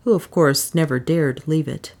Otter, who of course never dared leave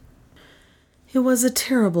it. It was a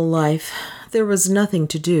terrible life. There was nothing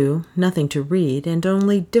to do, nothing to read, and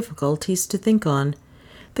only difficulties to think on.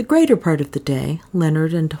 The greater part of the day,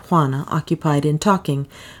 Leonard and Juana occupied in talking,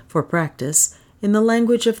 for practice, in the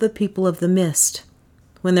language of the people of the mist.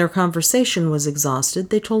 When their conversation was exhausted,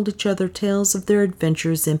 they told each other tales of their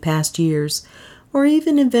adventures in past years, or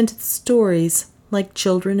even invented stories, like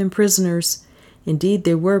children and prisoners. Indeed,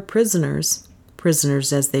 they were prisoners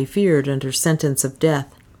as they feared under sentence of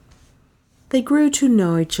death. They grew to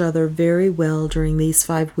know each other very well during these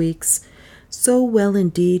 5 weeks, so well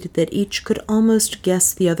indeed that each could almost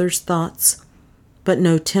guess the other's thoughts. But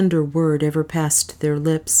no tender word ever passed their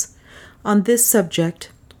lips. On this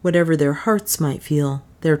subject, whatever their hearts might feel,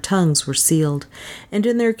 their tongues were sealed, and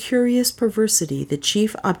in their curious perversity the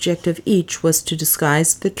chief object of each was to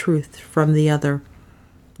disguise the truth from the other.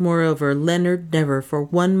 Moreover, Leonard never for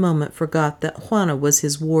one moment forgot that Juana was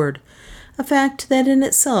his ward, a fact that in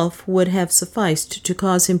itself would have sufficed to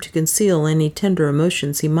cause him to conceal any tender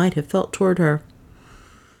emotions he might have felt toward her.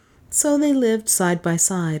 So they lived side by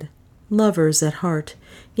side, lovers at heart,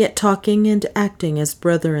 yet talking and acting as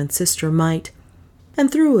brother and sister might, and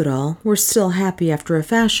through it all were still happy after a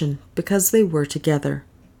fashion, because they were together.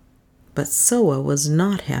 But Soa was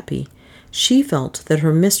not happy. She felt that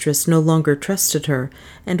her mistress no longer trusted her,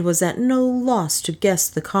 and was at no loss to guess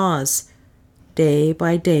the cause. Day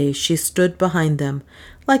by day she stood behind them,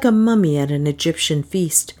 like a mummy at an Egyptian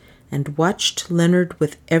feast, and watched Leonard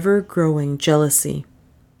with ever-growing jealousy.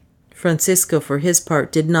 Francisco, for his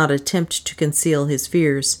part, did not attempt to conceal his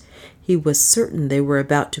fears. He was certain they were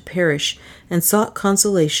about to perish, and sought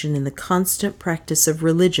consolation in the constant practice of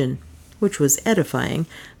religion, which was edifying,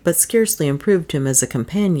 but scarcely improved him as a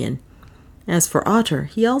companion. As for Otter,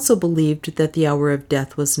 he also believed that the hour of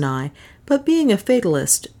death was nigh, but being a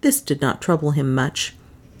fatalist, this did not trouble him much.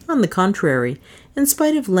 On the contrary, in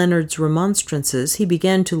spite of Leonard's remonstrances, he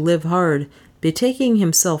began to live hard, betaking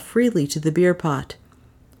himself freely to the beer pot.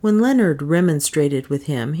 When Leonard remonstrated with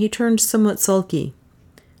him, he turned somewhat sulky.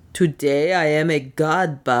 "Today I am a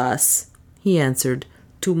god, boss," he answered.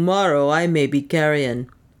 "Tomorrow I may be carrion.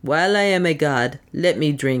 While I am a god, let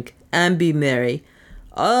me drink and be merry.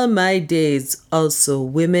 All my days also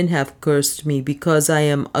women have cursed me because I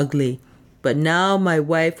am ugly, but now my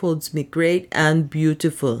wife holds me great and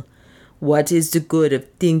beautiful. What is the good of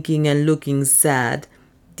thinking and looking sad?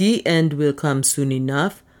 The end will come soon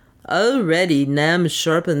enough. Already Nam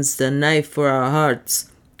sharpens the knife for our hearts.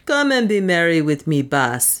 Come and be merry with me,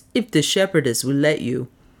 boss, if the shepherdess will let you."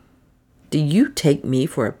 "Do you take me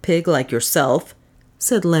for a pig like yourself?"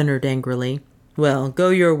 said Leonard angrily. "Well, go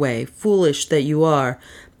your way, foolish that you are,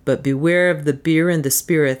 but beware of the beer and the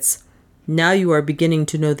spirits. Now you are beginning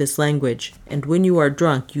to know this language, and when you are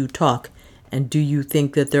drunk you talk, and do you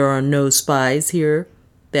think that there are no spies here?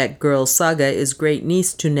 That girl Saga is great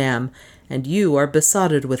niece to Nam, and you are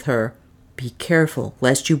besotted with her. Be careful,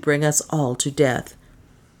 lest you bring us all to death."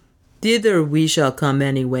 "Thither we shall come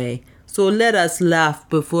anyway, so let us laugh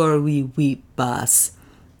before we weep, boss,"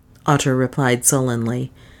 Otter replied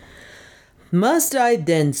sullenly. "Must I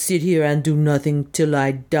then sit here and do nothing till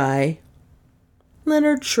I die?"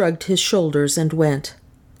 Leonard shrugged his shoulders and went.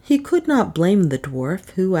 He could not blame the dwarf,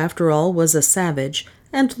 who after all was a savage,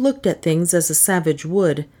 and looked at things as a savage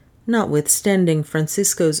would, notwithstanding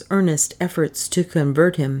Francisco's earnest efforts to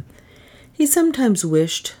convert him. He sometimes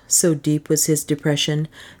wished, so deep was his depression,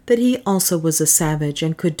 that he also was a savage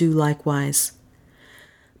and could do likewise.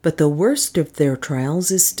 But the worst of their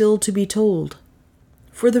trials is still to be told.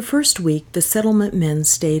 For the first week, the settlement men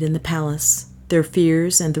stayed in the palace, their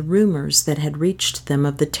fears and the rumors that had reached them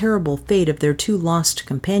of the terrible fate of their 2 lost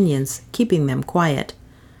companions keeping them quiet.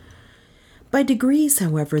 By degrees,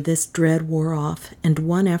 however, this dread wore off, and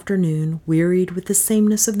one afternoon, wearied with the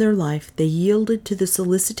sameness of their life, they yielded to the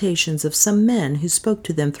solicitations of some men who spoke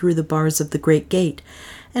to them through the bars of the great gate,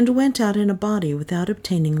 and went out in a body without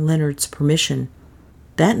obtaining Leonard's permission.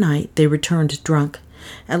 That night they returned drunk,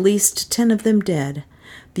 at least 10 of them dead.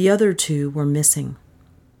 The other 2 were missing.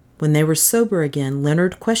 When they were sober again,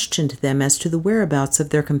 Leonard questioned them as to the whereabouts of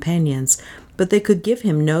their companions, but they could give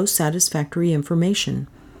him no satisfactory information.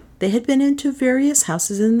 They had been into various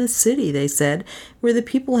houses in the city, they said, where the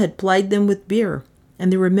people had plied them with beer,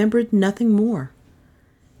 and they remembered nothing more.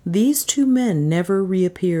 These 2 men never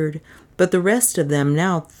reappeared, but the rest of them,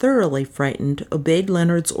 now thoroughly frightened, obeyed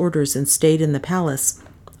Leonard's orders and stayed in the palace,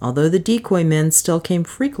 although the decoy men still came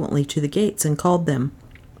frequently to the gates and called them.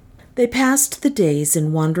 They passed the days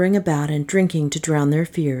in wandering about and drinking to drown their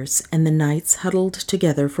fears, and the nights huddled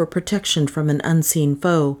together for protection from an unseen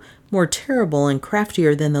foe, more terrible and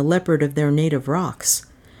craftier than the leopard of their native rocks.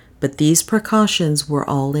 But these precautions were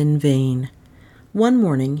all in vain. One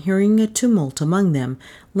morning, hearing a tumult among them,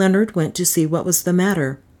 Leonard went to see what was the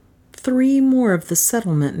matter. 3 more of the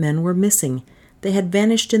settlement men were missing. They had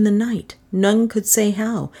vanished in the night, none could say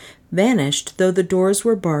how, vanished though the doors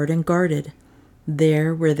were barred and guarded.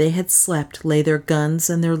 There, where they had slept, lay their guns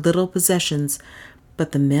and their little possessions,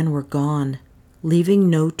 but the men were gone, leaving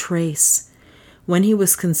no trace. When he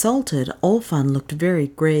was consulted, Olfan looked very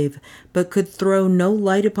grave, but could throw no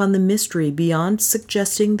light upon the mystery beyond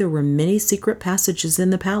suggesting there were many secret passages in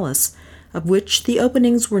the palace, of which the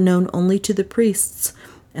openings were known only to the priests,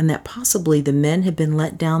 and that possibly the men had been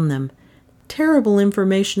let down them. Terrible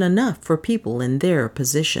information enough for people in their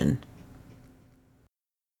position.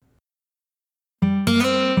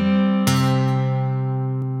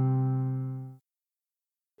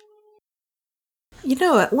 You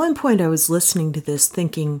know, at one point I was listening to this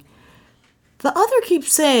thinking, the author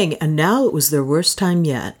keeps saying, and now it was their worst time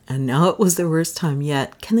yet, and now it was their worst time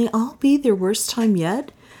yet. Can they all be their worst time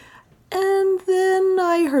yet? And then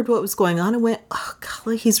I heard what was going on and went, oh,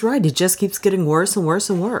 golly, he's right. It just keeps getting worse and worse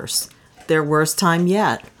and worse. Their worst time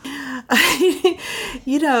yet.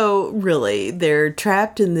 You know, really, they're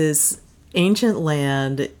trapped in this ancient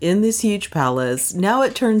land, in this huge palace. Now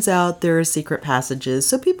it turns out there are secret passages,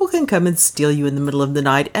 so people can come and steal you in the middle of the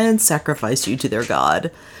night and sacrifice you to their god.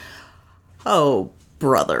 Oh,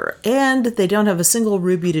 brother. And they don't have a single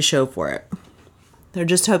ruby to show for it. They're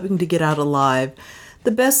just hoping to get out alive.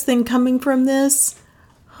 The best thing coming from this?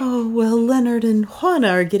 Oh, well, Leonard and Juana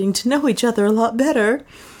are getting to know each other a lot better.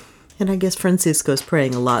 And I guess Francisco's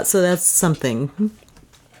praying a lot, so that's something.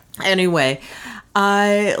 Anyway,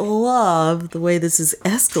 I love the way this is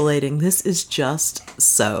escalating. This is just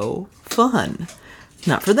so fun.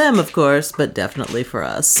 Not for them, of course, but definitely for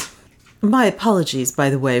us. My apologies, by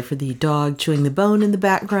the way, for the dog chewing the bone in the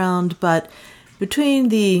background, but between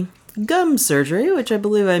the gum surgery, which I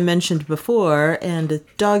believe I mentioned before, and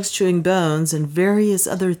dogs chewing bones and various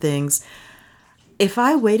other things, if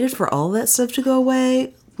I waited for all that stuff to go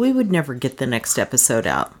away, we would never get the next episode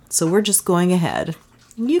out. So we're just going ahead.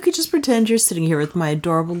 You could just pretend you're sitting here with my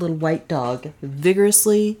adorable little white dog,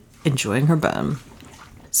 vigorously enjoying her bone.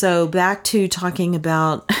 So back to talking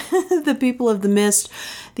about the people of the mist.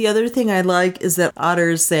 The other thing I like is that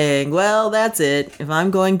Otter's saying, well, that's it. If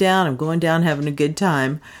I'm going down having a good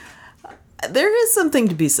time. There is something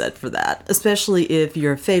to be said for that, especially if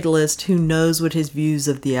you're a fatalist who knows what his views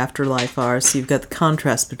of the afterlife are. So you've got the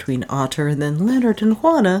contrast between Otter and then Leonard and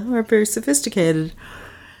Juana, who are very sophisticated.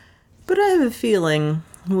 But I have a feeling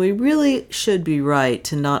we really should be right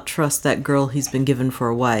to not trust that girl he's been given for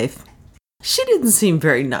a wife. She didn't seem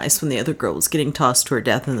very nice when the other girl was getting tossed to her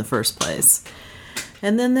death in the first place.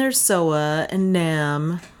 And then there's Soa and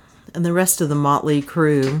Nam and the rest of the motley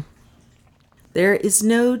crew. There is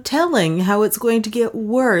no telling how it's going to get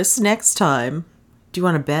worse next time. Do you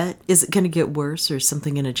want to bet? Is it going to get worse or is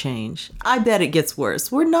something going to change? I bet it gets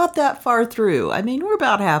worse. We're not that far through. I mean, we're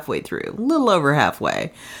about halfway through, a little over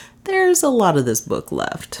halfway. There's a lot of this book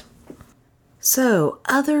left. So,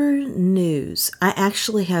 other news. I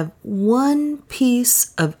actually have one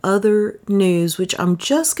piece of other news, which I'm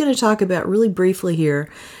just going to talk about really briefly here,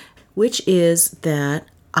 which is that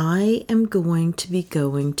I am going to be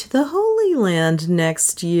going to the Holy Land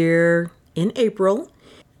next year in April.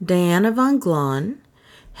 Diana von Glahn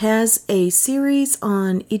has a series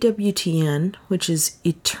on EWTN, which is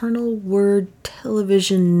Eternal Word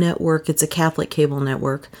Television Network. It's a Catholic cable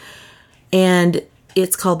network. And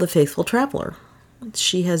It's called The Faithful Traveler.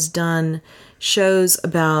 She has done shows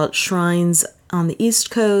about shrines on the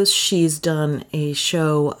East Coast. She's done a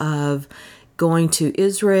show of going to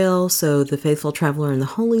Israel, so The Faithful Traveler in the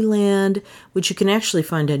Holy Land, which you can actually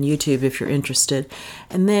find on YouTube if you're interested.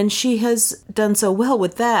 And then she has done so well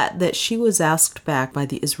with that she was asked back by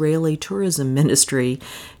the Israeli Tourism Ministry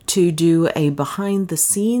to do a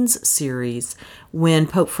behind-the-scenes series when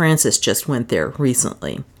Pope Francis just went there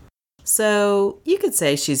recently. So you could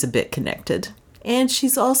say she's a bit connected. And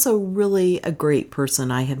she's also really a great person.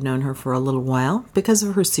 I have known her for a little while because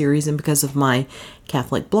of her series and because of my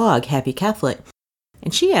Catholic blog, Happy Catholic.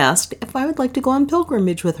 And she asked if I would like to go on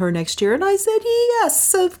pilgrimage with her next year. And I said,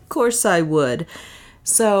 yes, of course I would.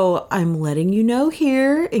 So I'm letting you know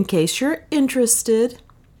here in case you're interested.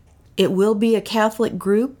 It will be a Catholic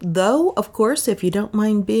group, though, of course, if you don't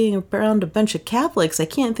mind being around a bunch of Catholics, I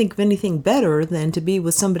can't think of anything better than to be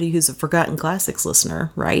with somebody who's a Forgotten Classics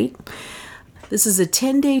listener, right? This is a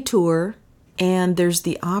 10-day tour, and there's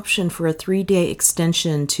the option for a 3-day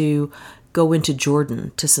extension to go into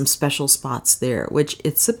Jordan to some special spots there, which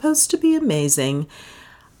it's supposed to be amazing.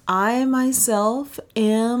 I myself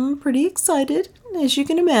am pretty excited, as you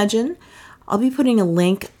can imagine. I'll be putting a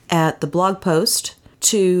link at the blog post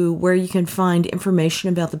to where you can find information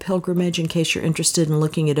about the pilgrimage in case you're interested in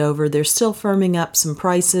looking it over. They're still firming up some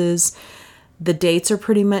prices. The dates are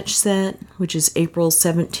pretty much set, which is April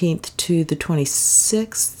 17th to the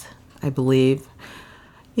 26th, I believe.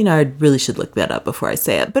 I really should look that up before I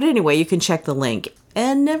say it. But anyway, you can check the link.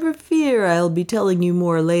 And never fear, I'll be telling you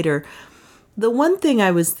more later. The one thing I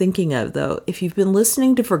was thinking of, though, if you've been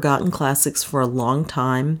listening to Forgotten Classics for a long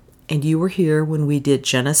time, and you were here when we did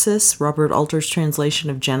Genesis, Robert Alter's translation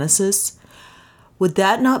of Genesis, would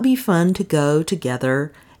that not be fun to go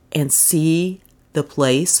together and see the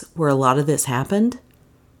place where a lot of this happened?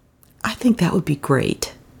 I think that would be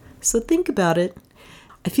great. So think about it.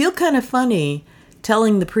 I feel kind of funny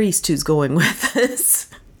telling the priest who's going with us.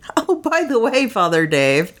 Oh, by the way, Father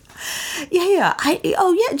Dave. Yeah.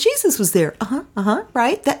 Jesus was there.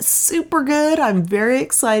 Right? That's super good. I'm very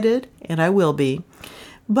excited, and I will be.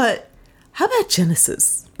 But how about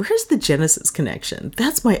Genesis? Where's the Genesis connection?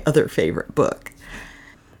 That's my other favorite book.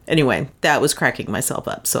 Anyway, that was cracking myself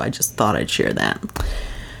up, so I just thought I'd share that.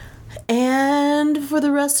 And for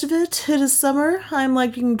the rest of it is summer. I'm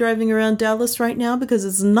liking driving around Dallas right now because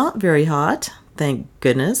it's not very hot. Thank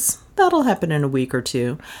goodness. That'll happen in a week or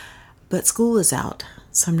two. But school is out,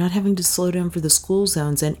 so I'm not having to slow down for the school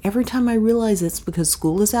zones. And every time I realize it's because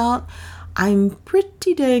school is out, I'm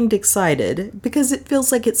pretty danged excited because it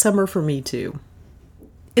feels like it's summer for me too.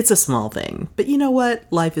 It's a small thing, but you know what?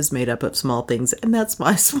 Life is made up of small things, and that's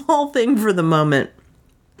my small thing for the moment.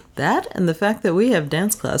 That and the fact that we have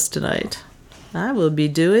dance class tonight. I will be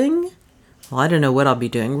doing, I don't know what I'll be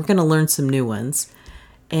doing. We're going to learn some new ones.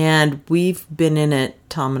 And we've been in it,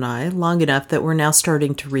 Tom and I, long enough that we're now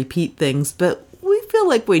starting to repeat things, but we feel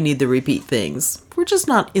like we need to repeat things. We're just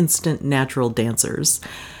not instant natural dancers.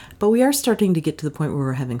 But we are starting to get to the point where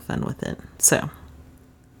we're having fun with it. So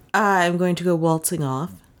I'm going to go waltzing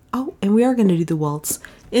off. Oh, and we are going to do the waltz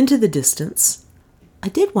Into the Distance. I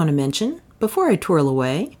did want to mention, before I twirl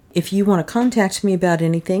away, if you want to contact me about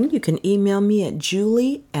anything, you can email me at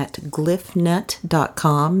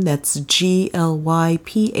julie@glyphnet.com. That's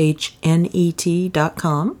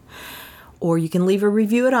GLYPHNET.com. Or you can leave a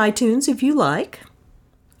review at iTunes if you like.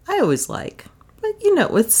 I always like, but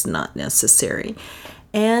it's not necessary.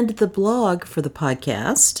 And the blog for the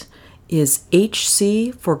podcast is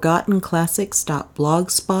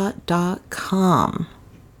hcforgottenclassics.blogspot.com.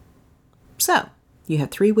 So, you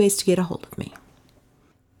have 3 ways to get a hold of me.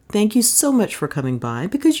 Thank you so much for coming by,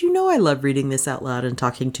 because I love reading this out loud and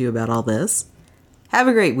talking to you about all this. Have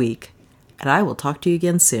a great week, and I will talk to you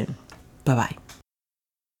again soon. Bye-bye.